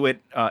mean, we do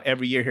it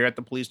every year here at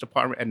the police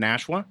department at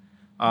Nashua.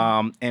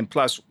 And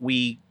plus,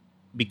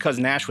 because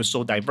Nashua is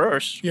so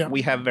diverse,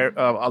 we have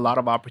a lot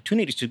of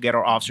opportunities to get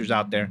our officers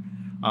out there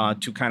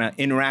to kind of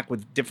interact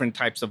with different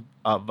types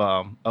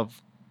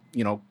of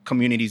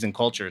communities and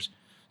cultures.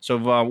 So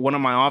if one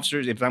of my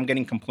officers, if I'm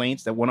getting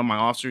complaints that one of my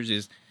officers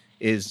is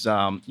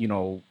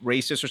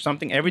racist or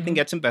something, everything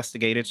gets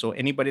investigated. So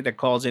anybody that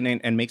calls in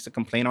and makes a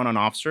complaint on an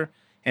officer,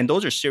 and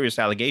those are serious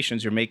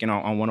allegations you're making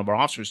on one of our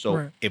officers.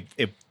 So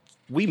if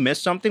we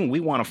miss something, we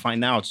want to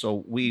find out.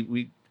 So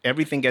we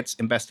everything gets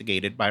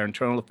investigated by our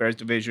internal affairs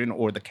division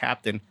or the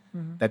captain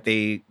that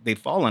they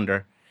fall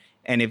under.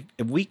 And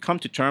if we come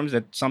to terms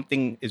that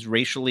something is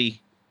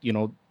racially,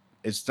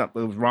 is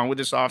something wrong with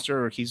this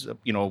officer, or he's a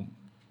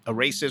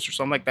racist or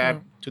something like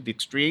that to the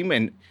extreme,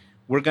 and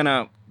we're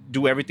gonna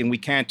do everything we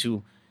can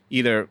to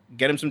either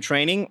get him some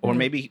training or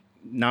maybe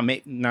not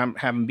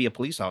have him be a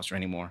police officer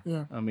anymore.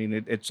 Yeah. I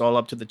mean, it's all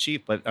up to the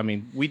chief, but I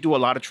mean, we do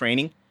a lot of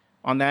training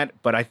on that,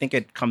 but I think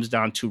it comes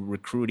down to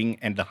recruiting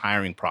and the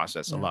hiring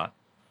process a lot.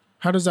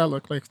 How does that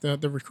look like,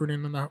 the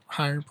recruiting and the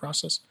hiring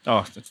process?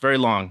 Oh, it's very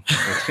long.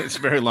 It's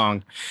very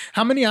long.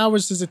 How many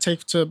hours does it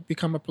take to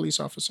become a police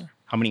officer?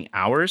 How many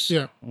hours?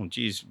 Yeah. Oh,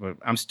 geez.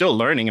 I'm still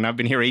learning, and I've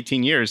been here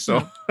 18 years.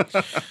 So,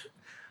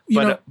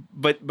 Yeah.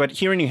 but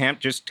here in New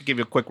Hampshire, just to give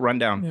you a quick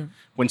rundown,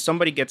 when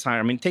somebody gets hired,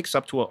 I mean, it takes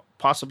up to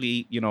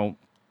possibly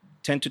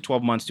 10 to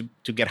 12 months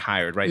to get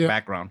hired, right? Yeah.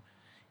 Background.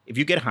 If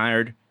you get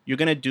hired, you're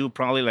gonna do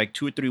probably like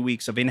 2 or 3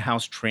 weeks of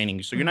in-house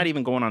training. So you're not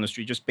even going on the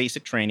street, just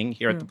basic training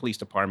here at the police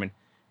department.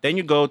 Then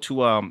you go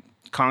to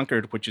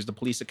Concord, which is the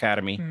police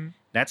academy.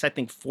 That's, I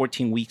think,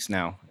 14 weeks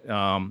now.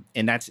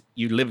 And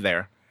you live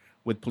there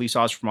with police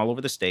officers from all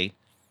over the state.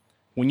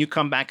 When you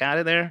come back out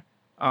of there,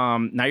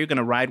 now you're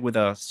going to ride with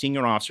a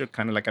senior officer,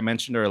 kind of like I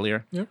mentioned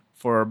earlier,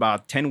 for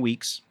about 10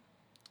 weeks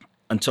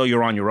until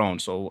you're on your own.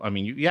 So, I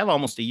mean, you have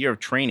almost a year of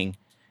training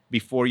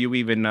before you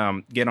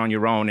even get on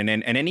your own. And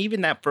then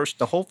even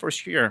the whole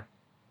first year,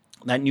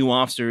 that new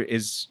officer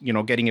is,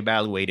 getting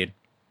evaluated.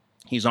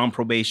 He's on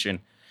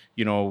probation.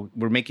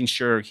 We're making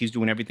sure he's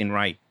doing everything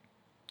right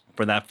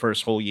for that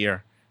first whole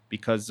year.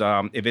 Because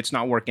if it's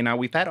not working out,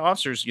 we've had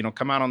officers,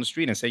 come out on the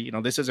street and say,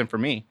 this isn't for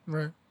me.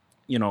 Right.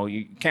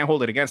 You can't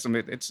hold it against them.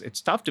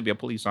 It's tough to be a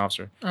police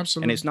officer.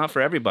 Absolutely. And it's not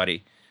for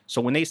everybody. So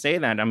when they say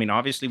that, I mean,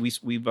 obviously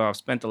we've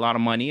spent a lot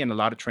of money and a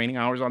lot of training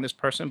hours on this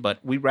person, but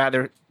we'd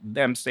rather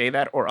them say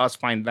that or us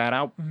find that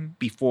out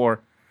before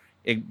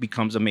it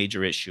becomes a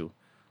major issue.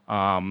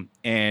 So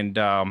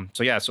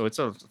it's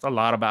a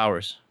lot of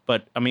hours.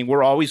 But I mean,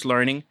 we're always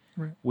learning.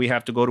 Right. We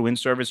have to go to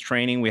in-service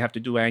training. We have to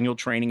do annual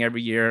training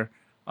every year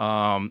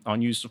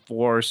on use of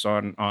force,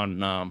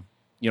 on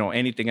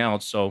anything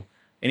else. So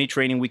any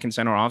training we can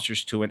send our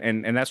officers to.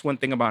 And that's one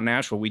thing about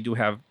Nashville. We do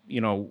have,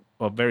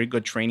 a very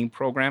good training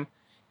program.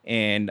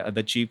 And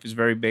the chief is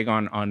very big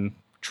on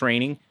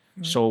training.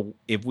 Mm-hmm. So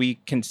if we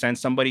can send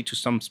somebody to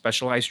some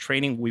specialized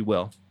training, we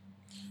will.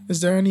 Is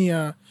there any,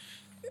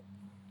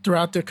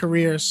 throughout their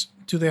careers,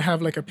 do they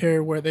have like a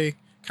period where they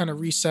kind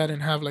of reset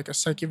and have like a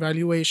psych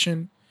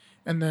evaluation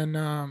and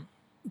then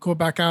go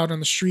back out on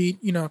the street,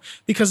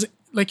 because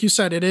like you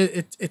said,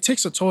 it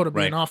takes a toll to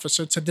be an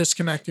officer, to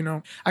disconnect,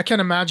 I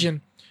can't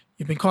imagine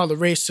you've been called a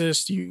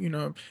racist,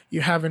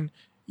 you're having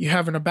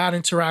a bad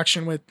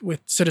interaction with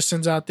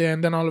citizens out there,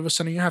 and then all of a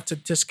sudden you have to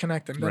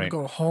disconnect and then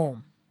go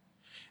home,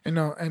 and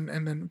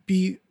then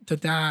be the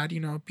dad,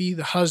 be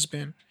the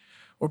husband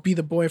or be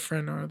the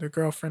boyfriend or the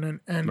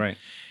girlfriend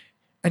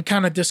and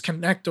kind of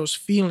disconnect those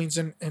feelings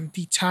and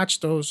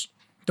detach those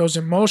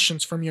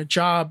emotions from your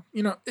job.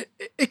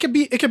 It could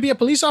be a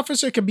police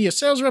officer, it could be a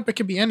sales rep, it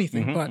could be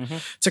anything, but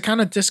to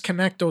kind of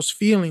disconnect those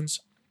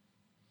feelings,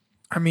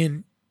 I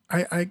mean,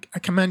 I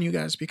commend you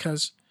guys,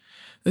 because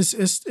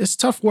it's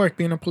tough work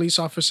being a police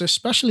officer,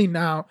 especially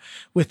now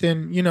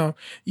within,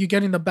 you're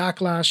getting the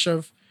backlash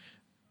of,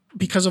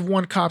 because of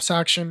one cop's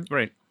action,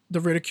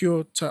 the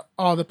ridicule to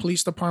all the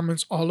police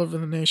departments all over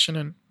the nation.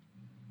 And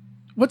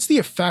what's the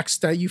effects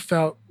that you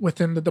felt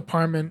within the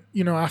department,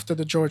 after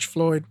the George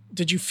Floyd?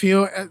 Did you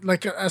feel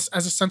like as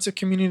a sense of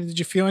community, did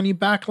you feel any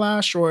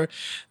backlash? Or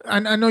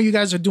I know you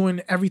guys are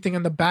doing everything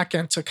in the back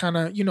end to kind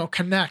of,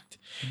 connect,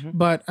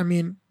 but I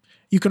mean,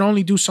 you can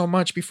only do so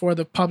much before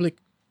the public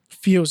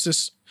feels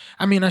this.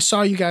 I mean, I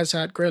saw you guys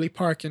at Greeley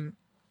Park and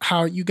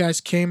how you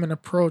guys came and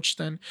approached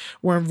and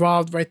were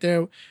involved right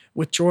there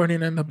with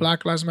Jordan and the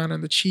Black Lives Matter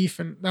and the chief.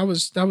 And that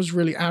was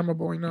really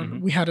admirable.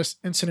 We had an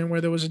incident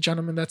where there was a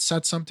gentleman that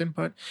said something,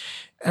 but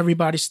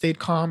everybody stayed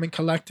calm and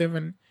collective,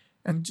 and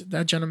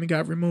that gentleman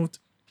got removed.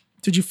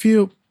 Do you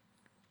feel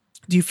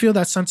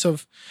that sense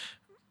of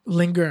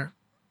linger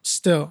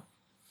still?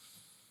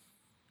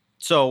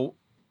 So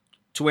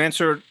to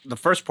answer the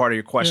first part of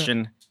your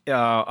question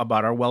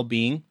about our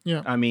well-being,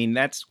 I mean,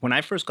 that's when I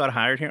first got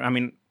hired here. I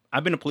mean,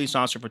 I've been a police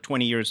officer for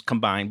 20 years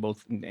combined,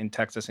 both in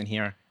Texas and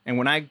here. And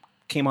when I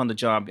came on the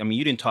job, I mean,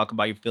 you didn't talk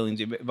about your feelings.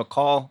 If a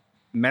call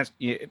messed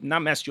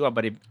you up,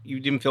 but if you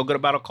didn't feel good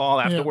about a call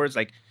afterwards,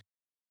 you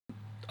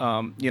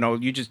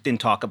just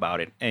didn't talk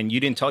about it. And you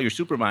didn't tell your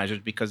supervisors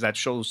because that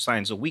shows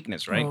signs of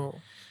weakness, right? Oh.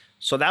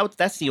 So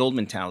that's the old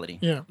mentality.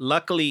 Yeah.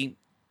 Luckily,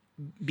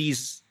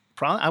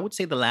 I would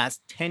say the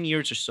last 10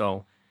 years or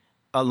so,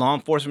 law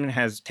enforcement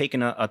has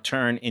taken a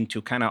turn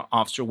into kind of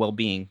officer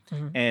well-being.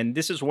 And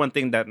this is one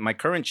thing that my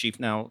current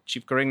chief now,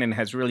 Chief Carignan,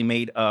 has really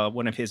made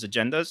one of his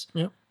agendas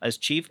as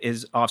chief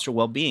is officer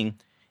well-being.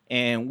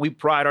 And we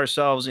pride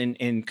ourselves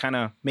in kind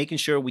of making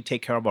sure we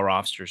take care of our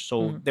officers.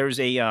 So there's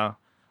a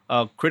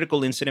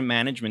critical incident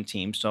management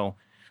team. So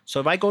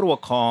if I go to a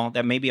call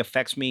that maybe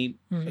affects me,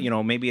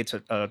 maybe it's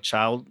a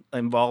child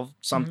involved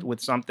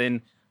with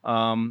something,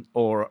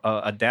 or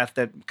a death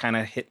that kind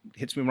of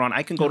hits me wrong,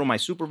 I can go to my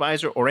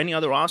supervisor or any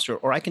other officer,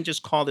 or I can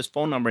just call this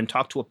phone number and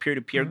talk to a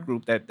peer-to-peer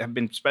group that have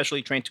been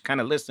specially trained to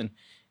kind of listen.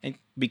 And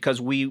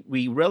because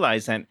we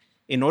realize that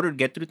in order to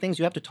get through things,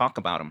 you have to talk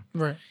about them.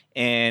 Right.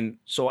 And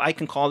so I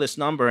can call this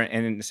number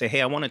and say,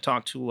 hey, I want to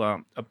talk to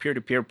a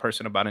peer-to-peer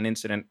person about an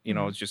incident. You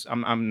know, it's just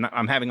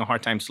I'm having a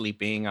hard time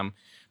sleeping. I'm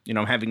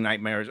having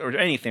nightmares or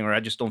anything, or I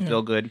just don't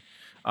feel good.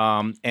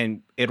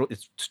 And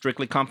it's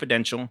strictly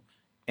confidential.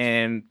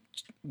 And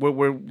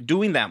we're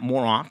doing that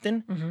more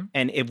often.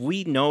 And if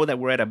we know that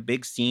we're at a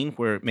big scene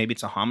where maybe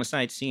it's a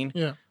homicide scene,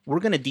 we're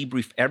going to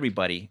debrief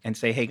everybody and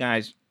say, hey,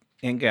 guys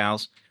and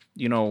gals,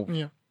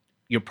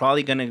 you're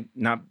probably going to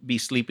not be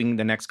sleeping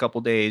the next couple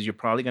of days. You're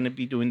probably going to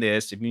be doing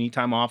this. If you need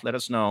time off, let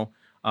us know.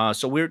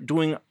 So we're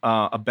doing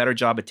a better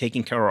job at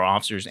taking care of our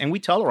officers. And we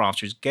tell our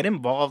officers, get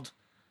involved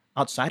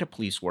outside of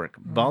police work.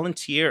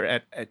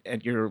 Volunteer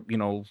at your,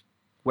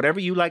 whatever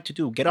you like to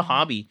do. Get a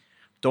hobby.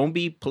 Don't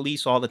be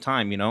police all the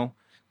time,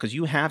 because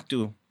you have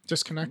to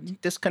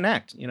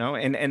disconnect,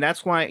 and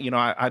that's why,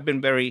 I've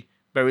been very,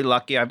 very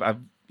lucky. I've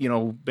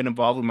been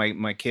involved with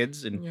my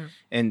kids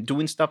and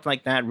doing stuff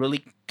like that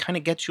really kind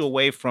of gets you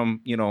away from,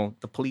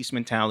 the police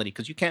mentality,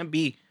 because you can't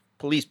be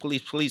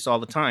police all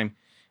the time.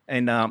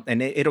 And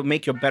it'll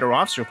make you a better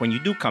officer when you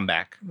do come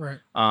back. Right.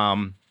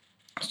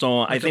 So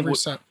like I think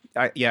reset.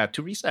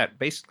 To reset,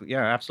 basically.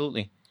 Yeah,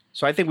 absolutely.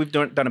 So I think we've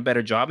done a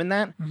better job in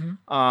that.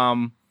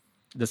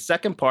 The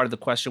second part of the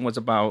question was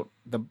about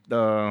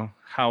the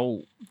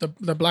how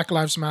the Black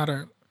Lives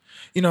Matter.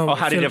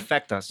 How did it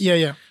affect us?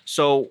 Yeah.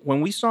 So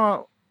when we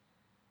saw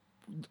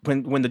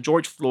when the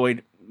George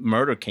Floyd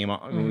murder came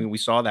out, we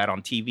saw that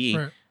on TV.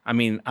 Right. I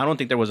mean, I don't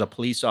think there was a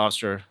police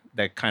officer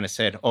that kind of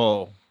said,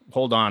 "Oh,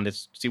 hold on,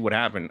 let's see what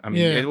happened." I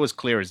mean, it was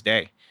clear as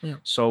day. Yeah.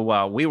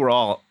 So we were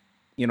all,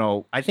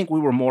 I think we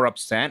were more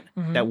upset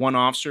that one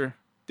officer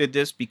did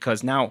this,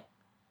 because now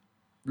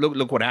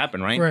look what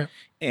happened, right? Right.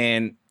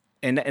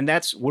 And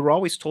that's, we're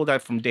always told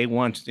that from day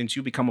one, since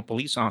you become a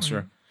police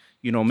officer,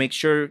 make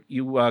sure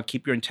you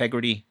keep your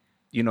integrity,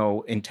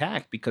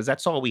 intact, because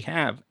that's all we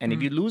have. And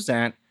if you lose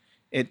that,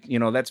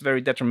 that's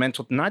very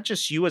detrimental, not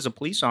just you as a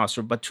police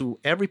officer, but to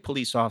every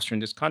police officer in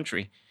this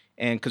country.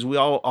 And because we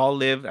all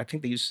live, I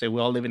think they used to say,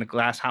 we all live in a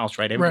glass house,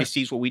 right? Everybody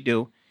sees what we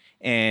do.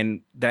 And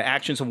the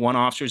actions of one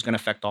officer is going to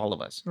affect all of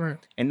us. Right.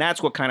 And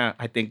that's what kind of,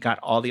 I think, got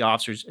all the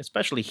officers,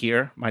 especially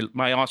here,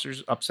 my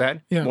officers,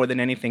 upset more than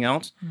anything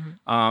else.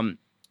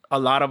 A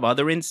lot of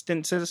other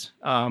instances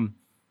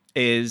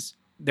is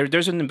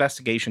there's an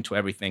investigation to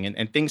everything,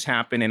 and things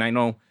happen. And I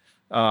know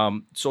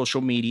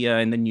social media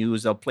and the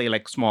news, they'll play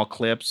like small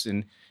clips,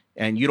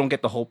 and you don't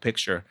get the whole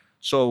picture.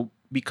 So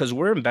because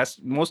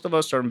most of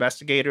us are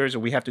investigators,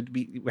 and we have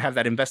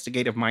that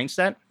investigative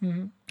mindset,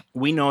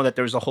 we know that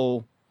there's a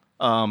whole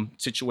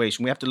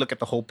situation. We have to look at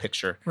the whole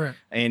picture. Right.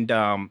 And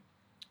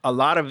a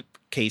lot of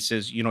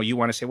cases, you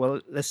want to say,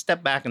 well, let's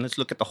step back and let's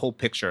look at the whole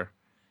picture.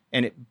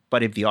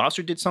 But if the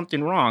officer did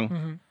something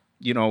wrong,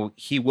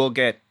 he will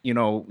get,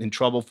 in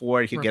trouble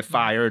for it. He'll get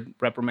fired,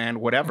 reprimand,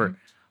 whatever.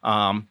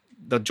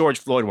 The George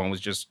Floyd one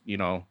was just,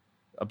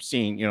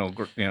 obscene,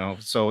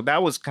 So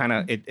that was kind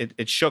of,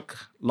 it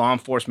shook law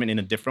enforcement in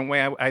a different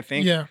way, I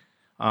think. Yeah.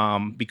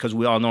 Because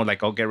we all know,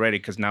 like, oh, get ready,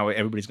 because now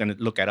everybody's going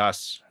to look at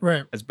us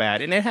as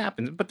bad. And it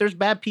happens. But there's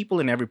bad people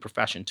in every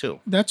profession,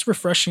 too. That's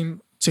refreshing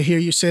to hear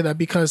you say that,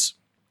 because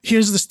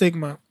here's the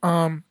stigma.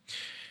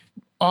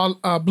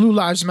 All Blue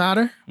Lives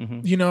Matter,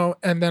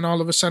 and then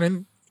all of a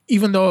sudden,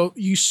 even though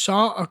you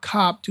saw a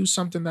cop do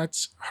something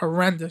that's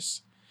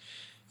horrendous,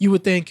 you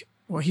would think,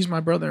 well, he's my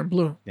brother in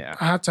blue. Yeah.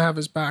 I have to have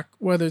his back,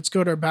 whether it's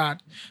good or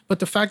bad. But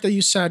the fact that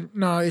you said,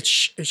 no, it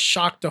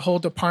shocked the whole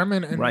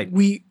department, and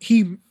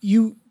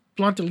you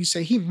bluntly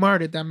say he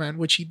murdered that man,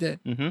 which he did.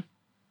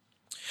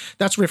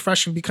 That's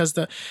refreshing, because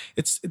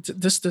it's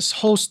this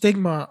whole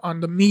stigma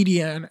on the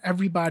media and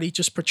everybody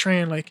just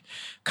portraying like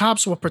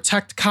cops will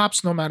protect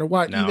cops no matter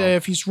what. No. Either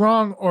if he's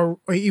wrong or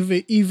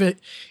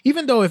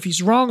even though if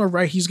he's wrong or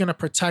right, he's gonna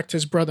protect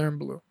his brother in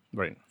blue.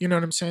 Right. You know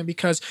what I'm saying?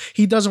 Because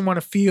he doesn't want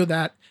to feel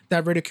that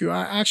ridicule.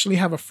 I actually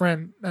have a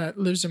friend that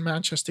lives in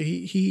Manchester.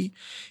 He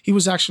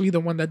was actually the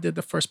one that did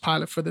the first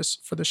pilot for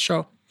the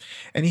show,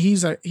 and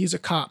he's a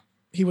cop.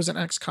 He was an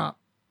ex-cop,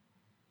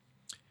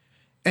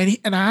 and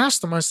I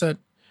asked him.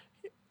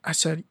 I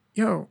said,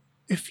 yo,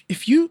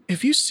 if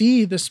you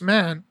see this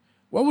man,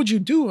 what would you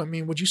do? I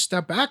mean, would you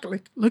step back?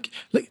 Like, look,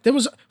 there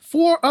was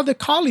 4 other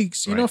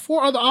colleagues,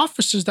 4 other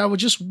officers that were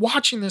just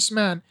watching this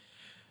man,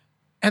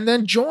 and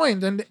then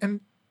joined,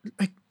 and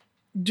like,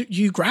 do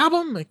you grab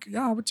him? Like,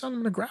 yeah, I would tell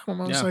him to grab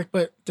him. I was like,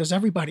 but does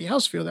everybody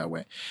else feel that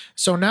way?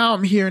 So now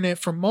I'm hearing it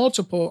from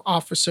multiple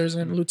officers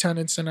and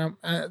lieutenants, and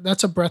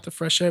that's a breath of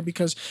fresh air,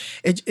 because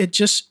it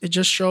just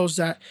shows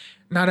that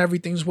not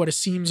everything's what it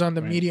seems on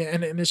the media,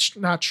 and it's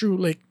not true.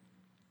 Like,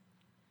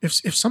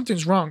 if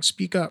something's wrong,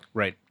 speak up.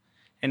 Right.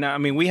 And I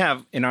mean, we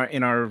have in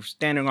our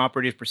standard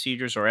operative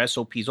procedures, or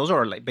SOPs, those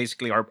are like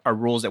basically our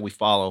rules that we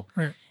follow.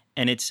 Right.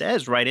 And it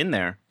says right in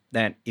there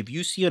that if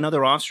you see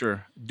another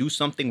officer do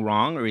something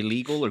wrong or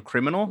illegal or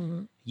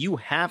criminal, you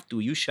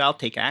shall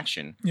take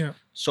action. Yeah.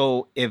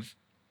 So if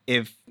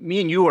me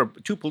and you are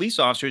 2 police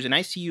officers, and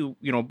I see you,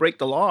 break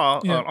the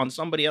law on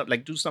somebody else,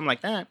 like do something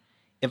like that,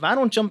 if I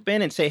don't jump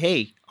in and say,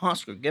 hey,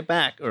 Oscar, get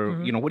back, or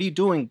what are you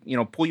doing?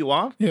 Pull you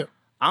off. Yeah.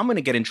 I'm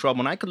gonna get in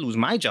trouble and I could lose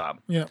my job.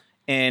 Yeah.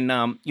 And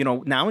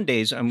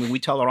nowadays, I mean, we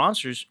tell our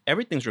officers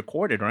everything's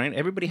recorded, right?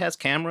 Everybody has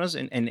cameras,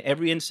 and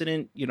every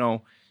incident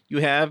you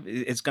have,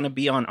 it's gonna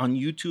be on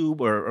YouTube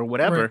or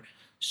whatever. Right.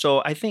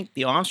 So I think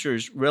the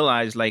officers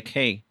realize, like,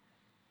 hey,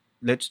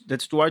 let's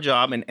do our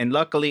job. And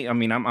luckily, I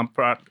mean, I'm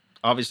proud.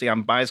 Obviously,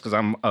 I'm biased because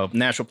I'm a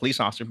national police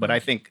officer, but I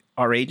think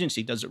our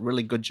agency does a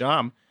really good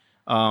job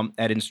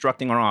at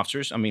instructing our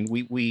officers. I mean,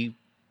 we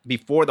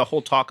before the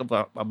whole talk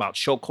about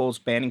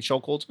chokeholds, banning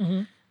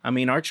chokeholds, I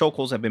mean, our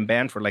chokeholds have been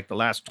banned for like the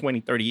last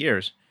 20, 30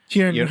 years.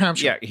 Here in New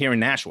Hampshire? Yeah, here in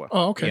Nashua.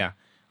 Oh, okay. Yeah.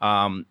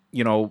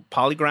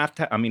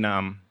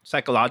 Polygraph,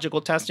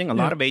 psychological testing, a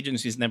lot of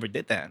agencies never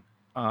did that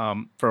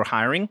for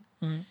hiring.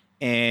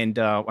 And,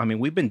 I mean,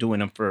 we've been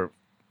doing them for,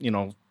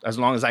 as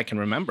long as I can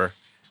remember.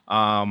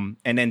 And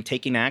then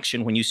taking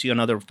action when you see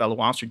another fellow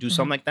officer do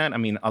something like that. I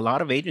mean, a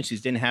lot of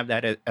agencies didn't have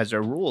that as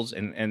their rules.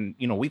 And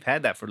we've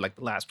had that for like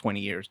the last 20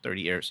 years,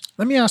 30 years.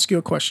 Let me ask you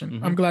a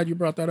question. I'm glad you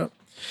brought that up.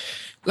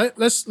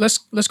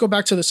 Let's go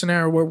back to the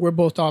scenario where we're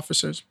both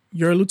officers.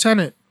 You're a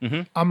lieutenant.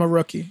 I'm a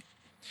rookie.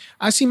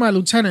 I see my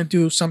lieutenant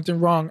do something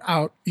wrong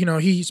out.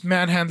 He's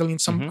manhandling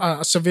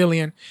a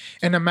civilian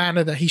in a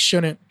manner that he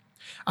shouldn't.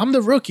 I'm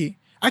the rookie.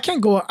 I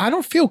can't go. I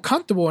don't feel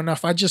comfortable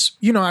enough. I just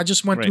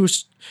went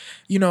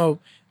through,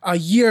 a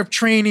year of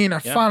training. I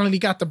finally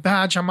got the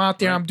badge. I'm out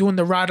there. I'm doing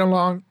the ride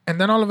along, and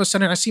then all of a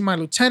sudden, I see my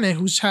lieutenant,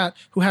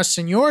 who has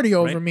seniority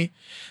over me,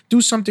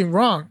 do something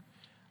wrong.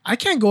 I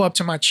can't go up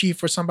to my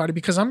chief or somebody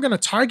because I'm going to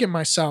target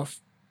myself.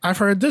 I've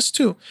heard this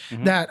too,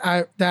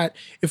 that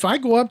if I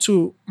go up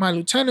to my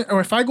lieutenant or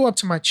if I go up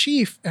to my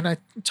chief and I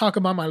talk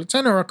about my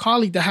lieutenant or a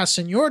colleague that has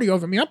seniority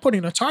over me, I'm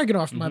putting a target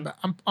off my back,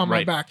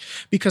 my back,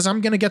 because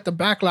I'm going to get the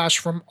backlash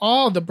from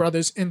all the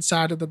brothers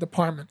inside of the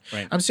department.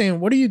 Right. I'm saying,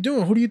 what are you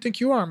doing? Who do you think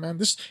you are, man?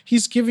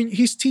 He's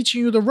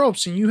teaching you the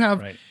ropes, and you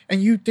have,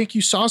 and you think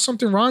you saw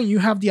something wrong. You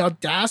have the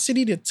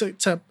audacity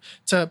to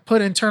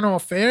put internal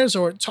affairs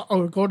or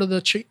go to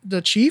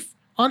the chief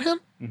on him,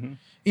 and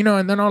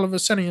then all of a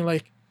sudden you're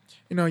like,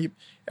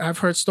 I've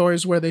heard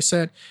stories where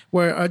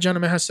a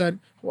gentleman has said,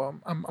 well,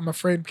 I'm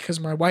afraid because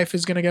my wife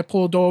is going to get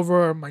pulled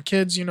over, or my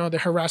kids, they're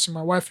harassing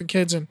my wife and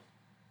kids. And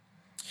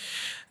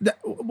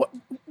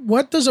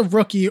what does a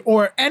rookie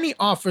or any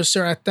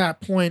officer at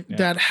that point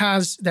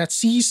that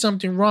sees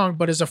something wrong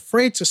but is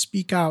afraid to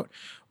speak out,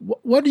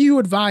 what do you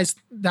advise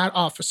that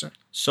officer?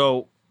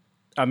 So,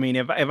 I mean,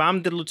 if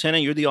I'm the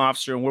lieutenant, you're the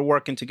officer, and we're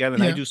working together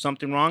and I do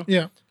something wrong,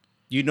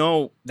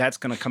 that's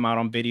going to come out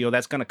on video.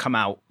 That's going to come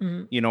out,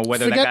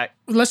 whether that guy...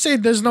 Let's say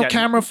there's no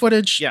camera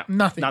footage,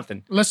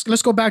 nothing.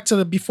 Let's go back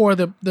to before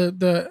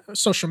the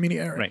social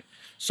media era. Right.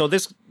 So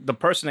the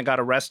person that got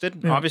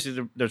arrested,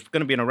 obviously there's going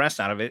to be an arrest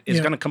out of it,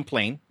 is going to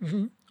complain.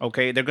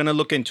 Okay, they're going to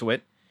look into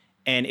it.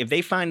 And if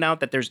they find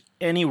out that there's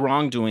any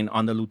wrongdoing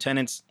on the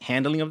lieutenant's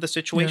handling of the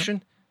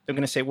situation, they're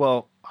going to say,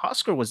 well,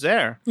 Oscar was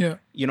there. Yeah.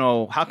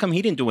 How come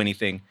he didn't do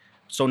anything?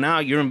 So now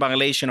you're in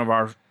violation of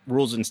our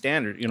rules and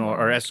standards,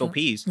 our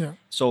SOPs. Yeah.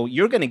 So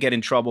you're going to get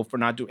in trouble for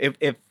not doing,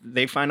 if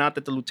they find out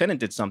that the lieutenant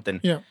did something.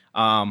 Yeah.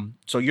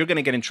 So you're going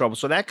to get in trouble.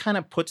 So that kind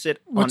of puts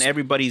it on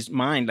everybody's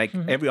mind, like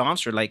every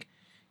officer, like,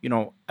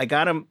 I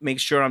got to make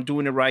sure I'm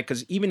doing it right.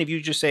 Because even if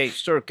you just say,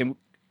 sir,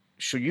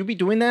 should you be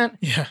doing that?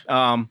 Yeah.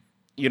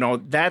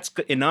 That's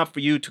enough for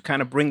you to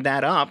kind of bring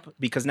that up,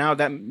 because now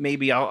that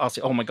maybe I'll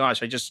say, oh my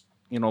gosh, I just,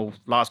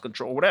 lost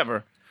control,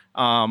 whatever.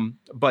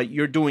 But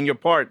you're doing your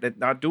part, that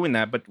not doing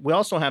that. But we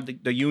also have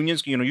the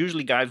unions,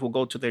 usually guys will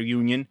go to their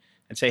union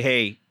and say,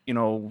 hey,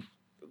 the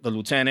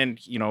lieutenant,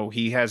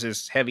 he has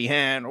his heavy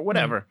hand or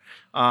whatever.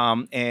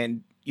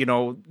 And,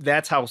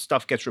 that's how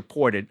stuff gets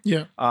reported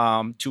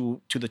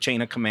to the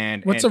chain of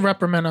command. What's a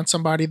reprimand on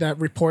somebody that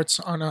reports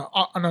on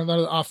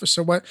another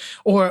officer?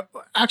 What's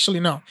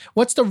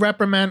the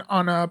reprimand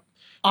on a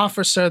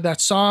officer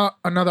that saw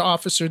another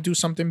officer do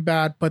something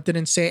bad but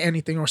didn't say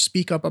anything or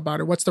speak up about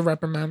it? What's the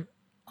reprimand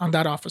on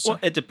that officer? Well,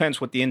 it depends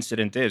what the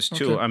incident is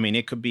too. Okay. I mean,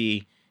 it could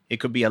be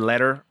a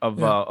letter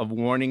of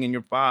warning in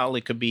your file.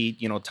 It could be,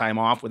 time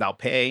off without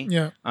pay.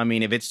 Yeah. I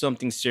mean, if it's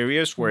something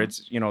serious where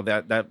it's,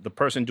 that the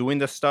person doing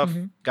this stuff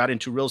got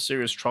into real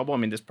serious trouble, I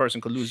mean, this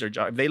person could lose their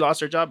job. If they lost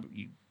their job,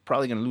 you're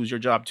probably going to lose your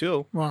job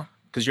too. Wow.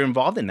 Because you're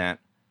involved in that.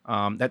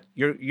 That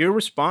you're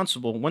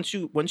responsible. Once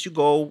you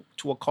go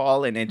to a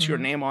call and it's your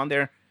name on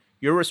there,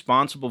 you're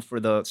responsible for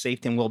the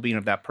safety and well-being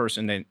of that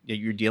person that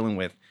you're dealing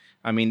with.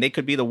 I mean, they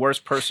could be the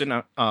worst person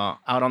out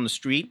on the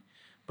street,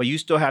 but you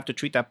still have to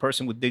treat that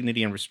person with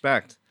dignity and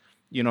respect.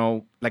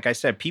 Like I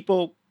said,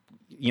 people,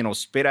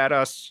 spit at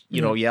us,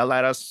 yell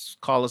at us,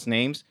 call us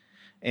names.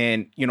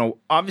 And,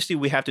 obviously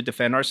we have to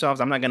defend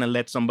ourselves. I'm not going to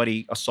let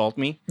somebody assault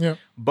me. Yeah.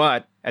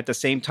 But at the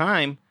same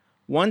time,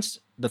 once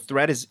the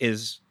threat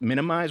is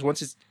minimized,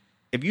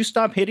 if you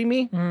stop hitting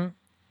me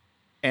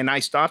and I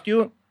stopped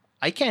you,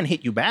 I can't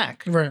hit you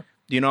back. Right.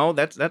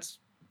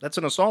 That's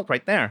an assault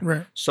right there.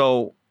 Right.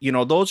 So,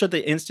 those are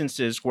the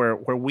instances where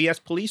we as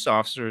police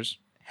officers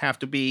have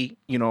to be,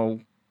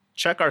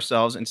 check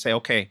ourselves and say,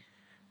 okay,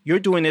 you're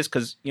doing this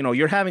because,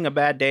 you're having a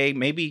bad day.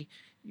 Maybe,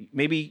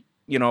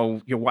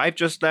 your wife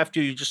just left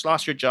you. You just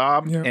lost your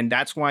job. Yeah. And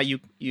that's why you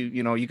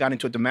got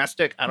into a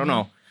domestic. I don't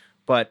know.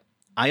 But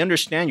I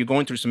understand you're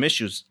going through some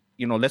issues.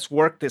 Let's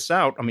work this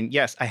out. I mean,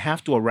 yes, I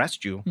have to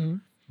arrest you,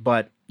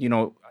 but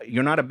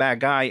you're not a bad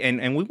guy.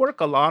 And we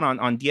work a lot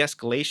on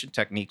de-escalation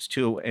techniques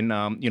too. And,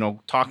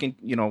 talking,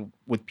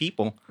 with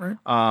people. Right.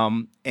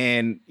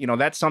 And,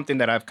 that's something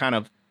that I've kind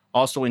of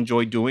also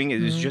enjoyed doing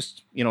is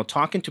just,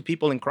 talking to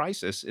people in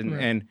crisis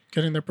and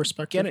getting their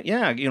perspective.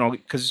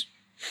 Because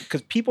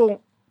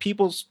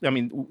people's, I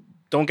mean,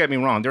 don't get me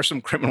wrong. There's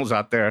some criminals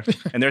out there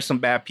and there's some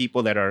bad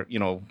people that are,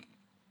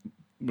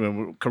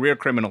 career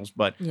criminals,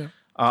 but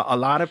a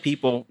lot of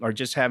people are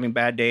just having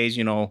bad days,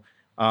 they're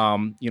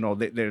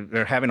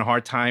having a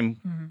hard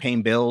time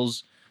paying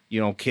bills,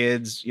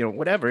 kids,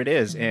 whatever it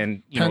is.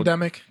 And,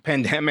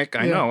 Pandemic,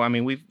 I know. I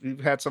mean, we've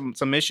had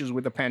some issues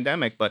with the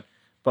pandemic, but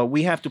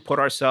we have to put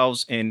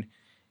ourselves in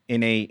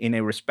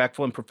a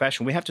respectful and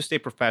professional. We have to stay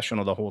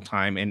professional the whole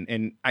time.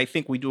 And I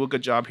think we do a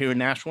good job here in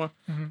Nashua.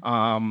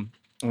 I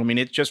mean,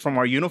 it's just from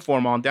our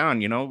uniform on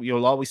down,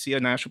 you'll always see a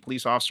Nashua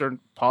police officer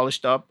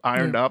polished up,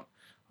 ironed up.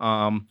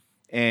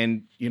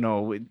 And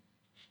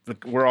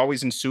we're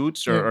always in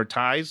suits or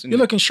ties. And, you're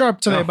looking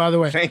sharp today, by the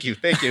way. Thank you.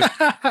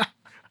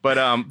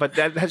 But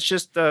that's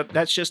just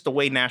the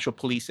way Nashua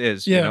police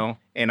is,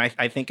 and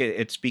I think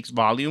it speaks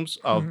volumes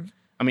of,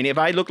 I mean, if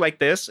I look like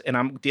this and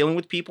I'm dealing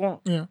with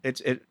people,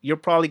 you're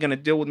probably going to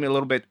deal with me a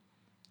little bit,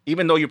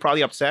 even though you're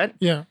probably upset.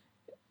 Yeah.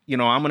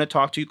 I'm going to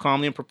talk to you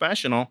calmly and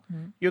professional.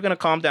 You're going to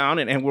calm down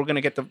and we're going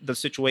to get the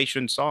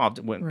situation solved.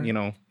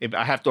 When, if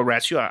I have to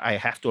arrest you, I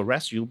have to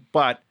arrest you,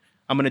 but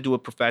I'm going to do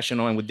it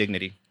professional and with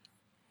dignity.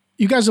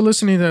 You guys are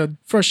listening to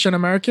First Gen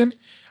American.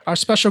 Our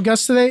special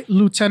guest today,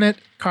 Lieutenant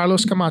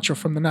Carlos Camacho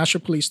from the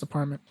Nashua Police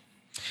Department.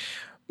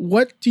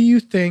 What do you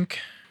think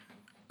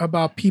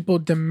about people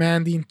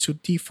demanding to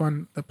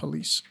defund the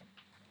police?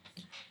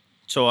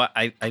 So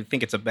I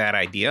think it's a bad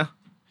idea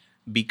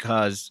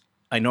because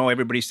I know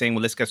everybody's saying,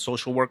 well, let's get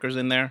social workers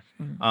in there.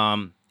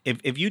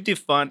 If you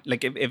defund,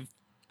 like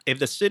if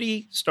the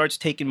city starts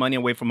taking money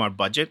away from our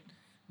budget,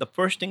 the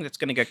first thing that's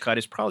going to get cut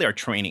is probably our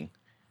training.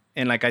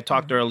 And like I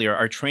talked earlier,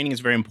 our training is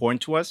very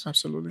important to us.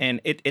 Absolutely.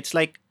 And it's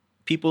like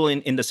people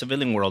in the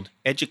civilian world,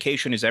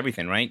 education is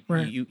everything, right?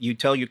 You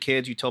tell your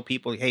kids, you tell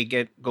people, hey,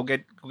 go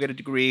get a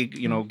degree,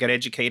 get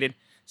educated.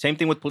 Same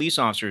thing with police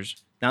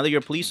officers. Now that you're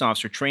a police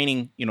officer,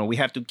 training, we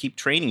have to keep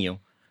training you.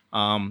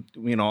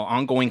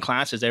 Ongoing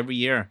classes every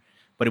year.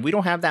 But if we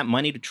don't have that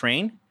money to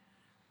train,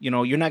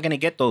 you're not going to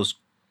get those,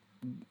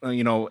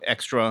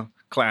 extra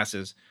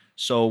classes.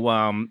 So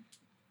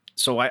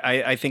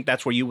I think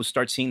that's where you would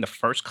start seeing the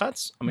first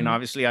cuts. I mean,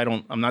 obviously,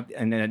 I'm not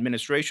in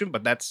administration,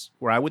 but that's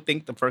where I would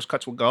think the first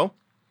cuts will go.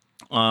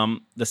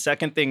 The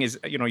second thing is,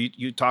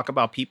 you talk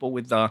about people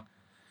with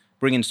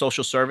bringing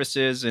social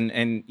services,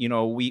 and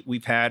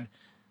we've had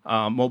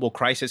mobile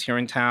crisis here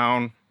in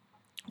town.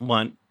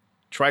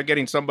 Try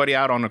getting somebody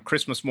out on a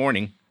Christmas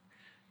morning.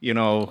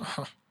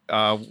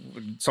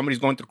 Somebody's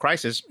going through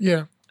crisis.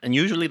 Yeah, and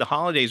usually the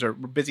holidays are a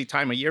busy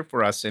time of year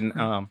for us,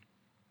 and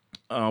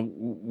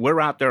we're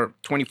out there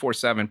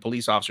 24/7.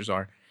 Police officers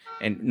are,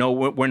 and no,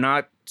 we're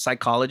not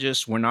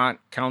psychologists, we're not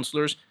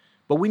counselors,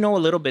 but we know a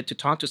little bit to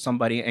talk to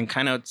somebody and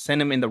kind of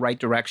send them in the right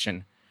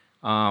direction.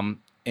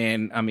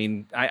 And I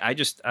mean, I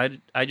just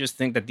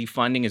think that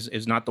defunding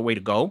is not the way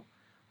to go.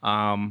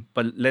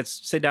 But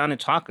let's sit down and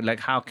talk.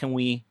 Like, how can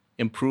we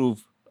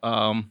improve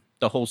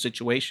the whole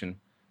situation?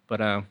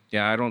 But I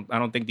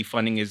don't think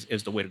defunding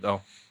is the way to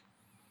go.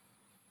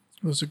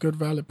 Those are good,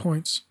 valid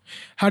points.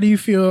 How do you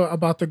feel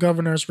about the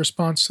governor's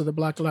response to the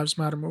Black Lives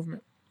Matter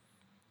movement?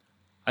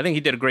 I think he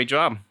did a great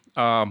job.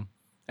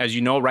 As you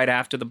know, right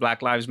after the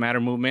Black Lives Matter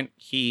movement,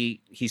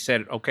 he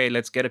said, okay,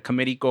 let's get a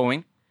committee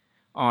going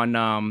on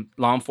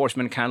law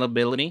enforcement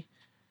accountability.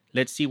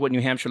 Let's see what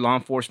New Hampshire law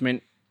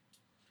enforcement,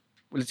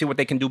 let's see what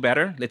they can do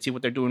better. Let's see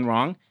what they're doing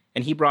wrong.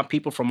 And he brought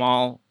people from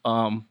all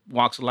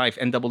walks of life,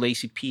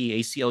 NAACP,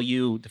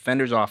 ACLU,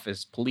 Defender's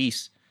Office,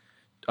 police,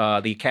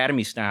 the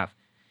academy staff.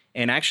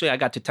 And actually, I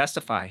got to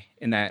testify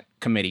in that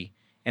committee.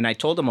 And I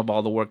told them of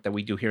all the work that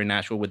we do here in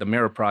Nashua with the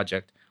Mirror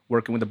Project,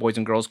 working with the Boys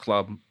and Girls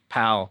Club,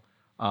 PAL,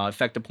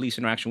 Effective Police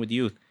Interaction with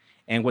Youth.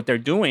 And what they're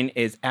doing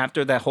is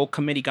after that whole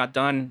committee got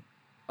done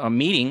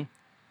meeting,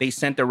 they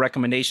sent their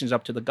recommendations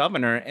up to the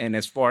governor. And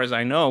as far as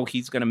I know,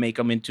 he's going to make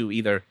them into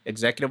either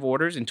executive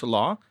orders, into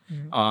law,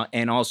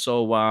 and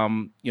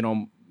also,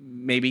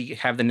 maybe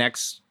have the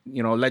next,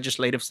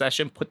 legislative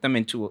session, put them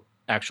into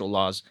actual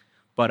laws.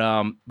 But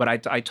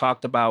I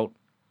talked about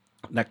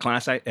that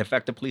class,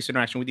 Effective Police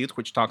Interaction with Youth,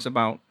 which talks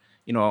about,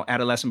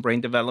 adolescent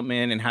brain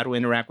development and how to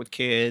interact with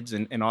kids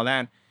and all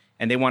that.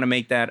 And they want to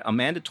make that a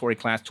mandatory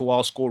class to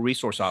all school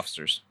resource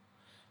officers.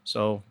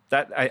 So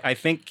that I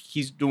think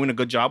he's doing a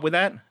good job with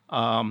that.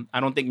 I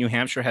don't think New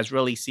Hampshire has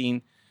really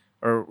seen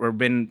or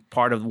been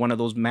part of one of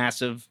those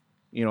massive,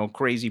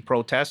 crazy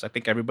protests. I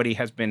think everybody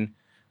has been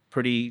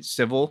pretty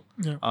civil.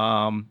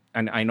 Yeah.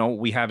 And I know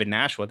we have in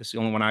Nashua. This is the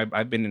only one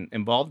I've been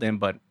involved in,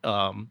 but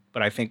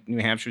I think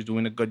New Hampshire's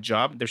doing a good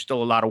job. There's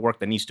still a lot of work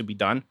that needs to be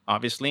done,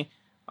 obviously.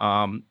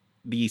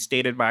 The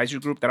state advisory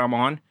group that I'm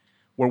on,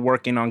 we're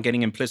working on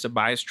getting implicit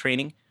bias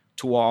training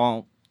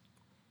to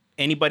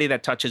anybody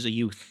that touches a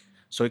youth.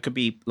 So it could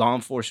be law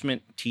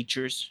enforcement,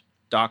 teachers,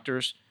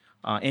 doctors,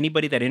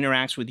 anybody that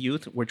interacts with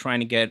youth. We're trying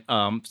to get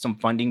some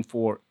funding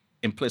for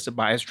implicit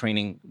bias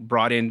training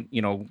brought in,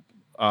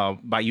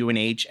 by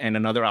UNH and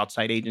another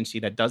outside agency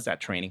that does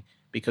that training,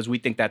 because we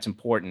think that's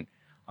important.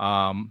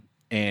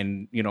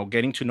 And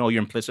getting to know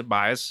your implicit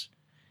bias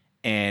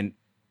and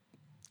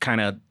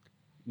kind of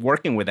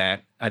working with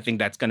that, I think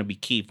that's going to be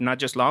key, not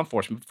just law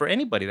enforcement, but for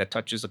anybody that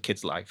touches a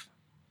kid's life.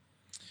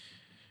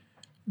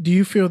 Do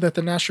you feel that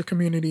the Nashua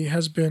community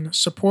has been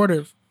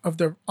supportive of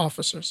their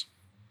officers?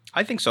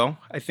 I think so.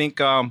 I think,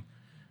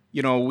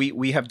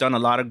 we have done a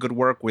lot of good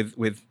work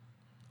with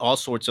all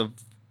sorts of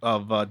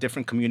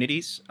different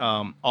communities.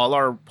 All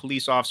our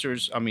police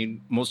officers,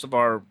 most of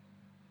our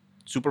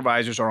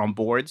supervisors are on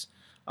boards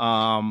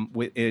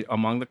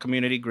among the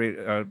community,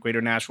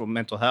 Greater Nashua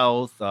Mental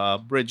Health,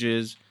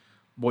 Bridges,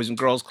 Boys and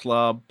Girls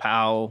Club,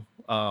 POW.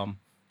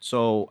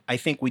 So I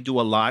think we do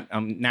a lot.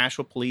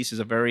 Nashua Police is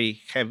a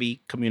very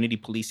heavy community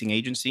policing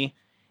agency,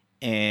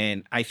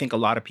 and I think a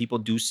lot of people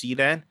do see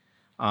that.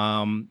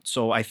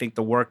 So I think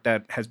the work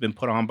that has been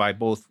put on by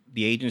both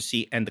the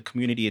agency and the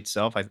community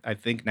itself, I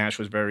think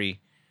Nashua is very,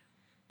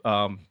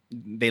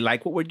 they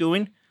like what we're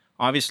doing.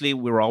 Obviously,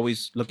 we're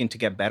always looking to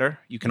get better.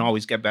 You can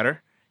always get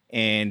better.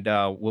 And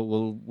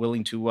we're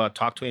willing to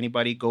talk to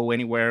anybody, go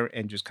anywhere,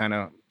 and just kind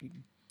of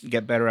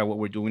get better at what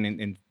we're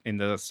doing in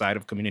the side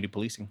of community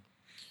policing.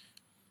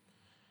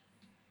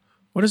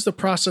 What is the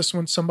process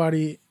when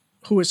somebody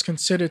who is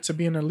considered to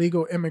be an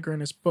illegal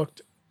immigrant is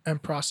booked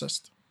and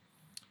processed?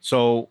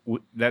 So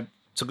that's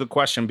a good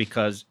question,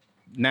 because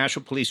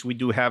Nashua Police, we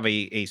do have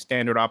a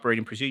standard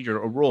operating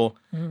procedure, a rule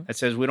that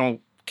says we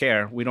don't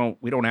care. We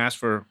don't ask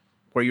for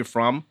where you're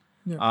from.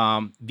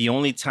 Yeah. The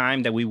only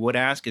time that we would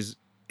ask is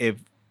if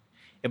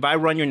I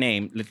run your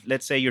name,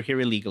 let's say you're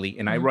here illegally,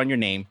 and I run your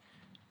name,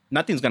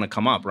 nothing's going to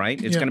come up,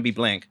 right? It's going to be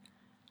blank.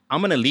 I'm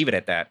going to leave it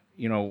at that.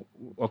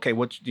 Okay,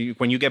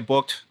 when you get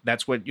booked,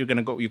 that's what you're going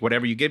to go,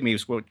 whatever you give me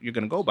is what you're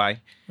going to go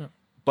by. Yeah.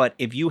 But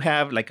if you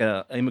have like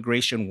a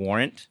immigration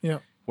warrant,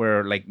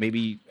 where like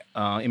maybe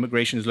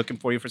immigration is looking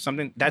for you for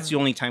something, that's the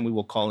only time we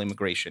will call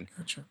immigration.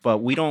 Gotcha. But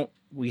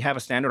we have a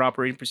standard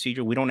operating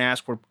procedure. We don't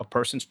ask where a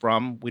person's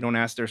from. We don't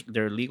ask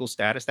their legal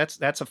status.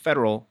 That's a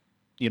federal,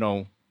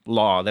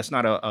 law. That's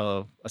not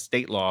a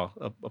state law,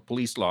 a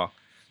police law.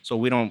 So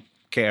we don't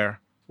care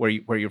where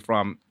you're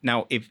from.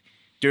 Now, if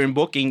during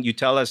booking you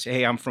tell us,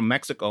 hey, I'm from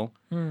Mexico,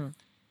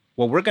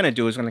 what we're going to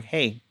do is we're like,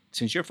 hey,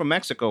 since you're from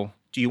Mexico,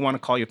 do you want to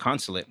call your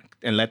consulate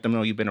and let them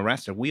know you've been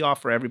arrested? We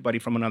offer everybody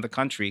from another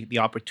country the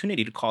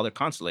opportunity to call their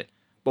consulate,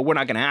 but we're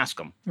not going to ask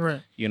them.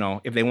 Right.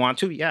 If they want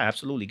to, yeah,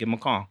 absolutely, give them a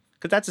call.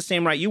 Because that's the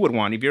same right you would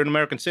want. If you're an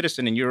American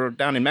citizen and you're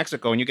down in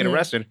Mexico and you get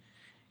arrested,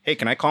 hey,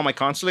 can I call my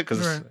consulate?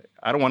 Because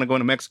I don't want to go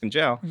into Mexican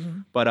jail.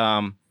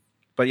 Mm-hmm.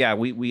 But yeah,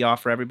 we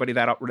offer everybody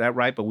that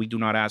right, but we do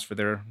not ask for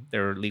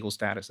their legal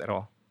status at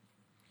all.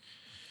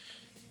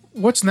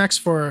 What's next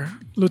for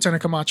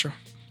Lieutenant Camacho?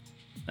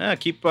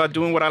 Keep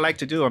doing what I like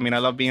to do. I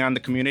love being on the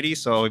community.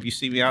 So if you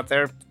see me out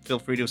there, feel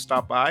free to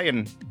stop by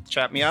and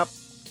chat me up.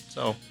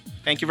 So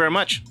thank you very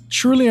much.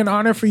 Truly an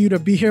honor for you to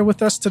be here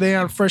with us today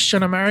on First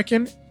Gen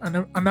American.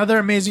 Another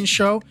amazing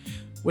show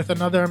with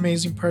another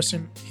amazing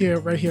person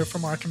right here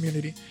from our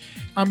community.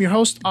 I'm your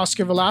host,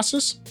 Oscar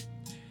Velasquez.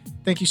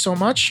 Thank you so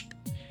much.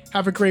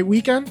 Have a great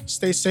weekend.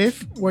 Stay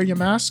safe. Wear your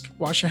mask.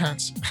 Wash your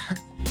hands. Have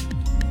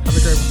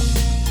a great one.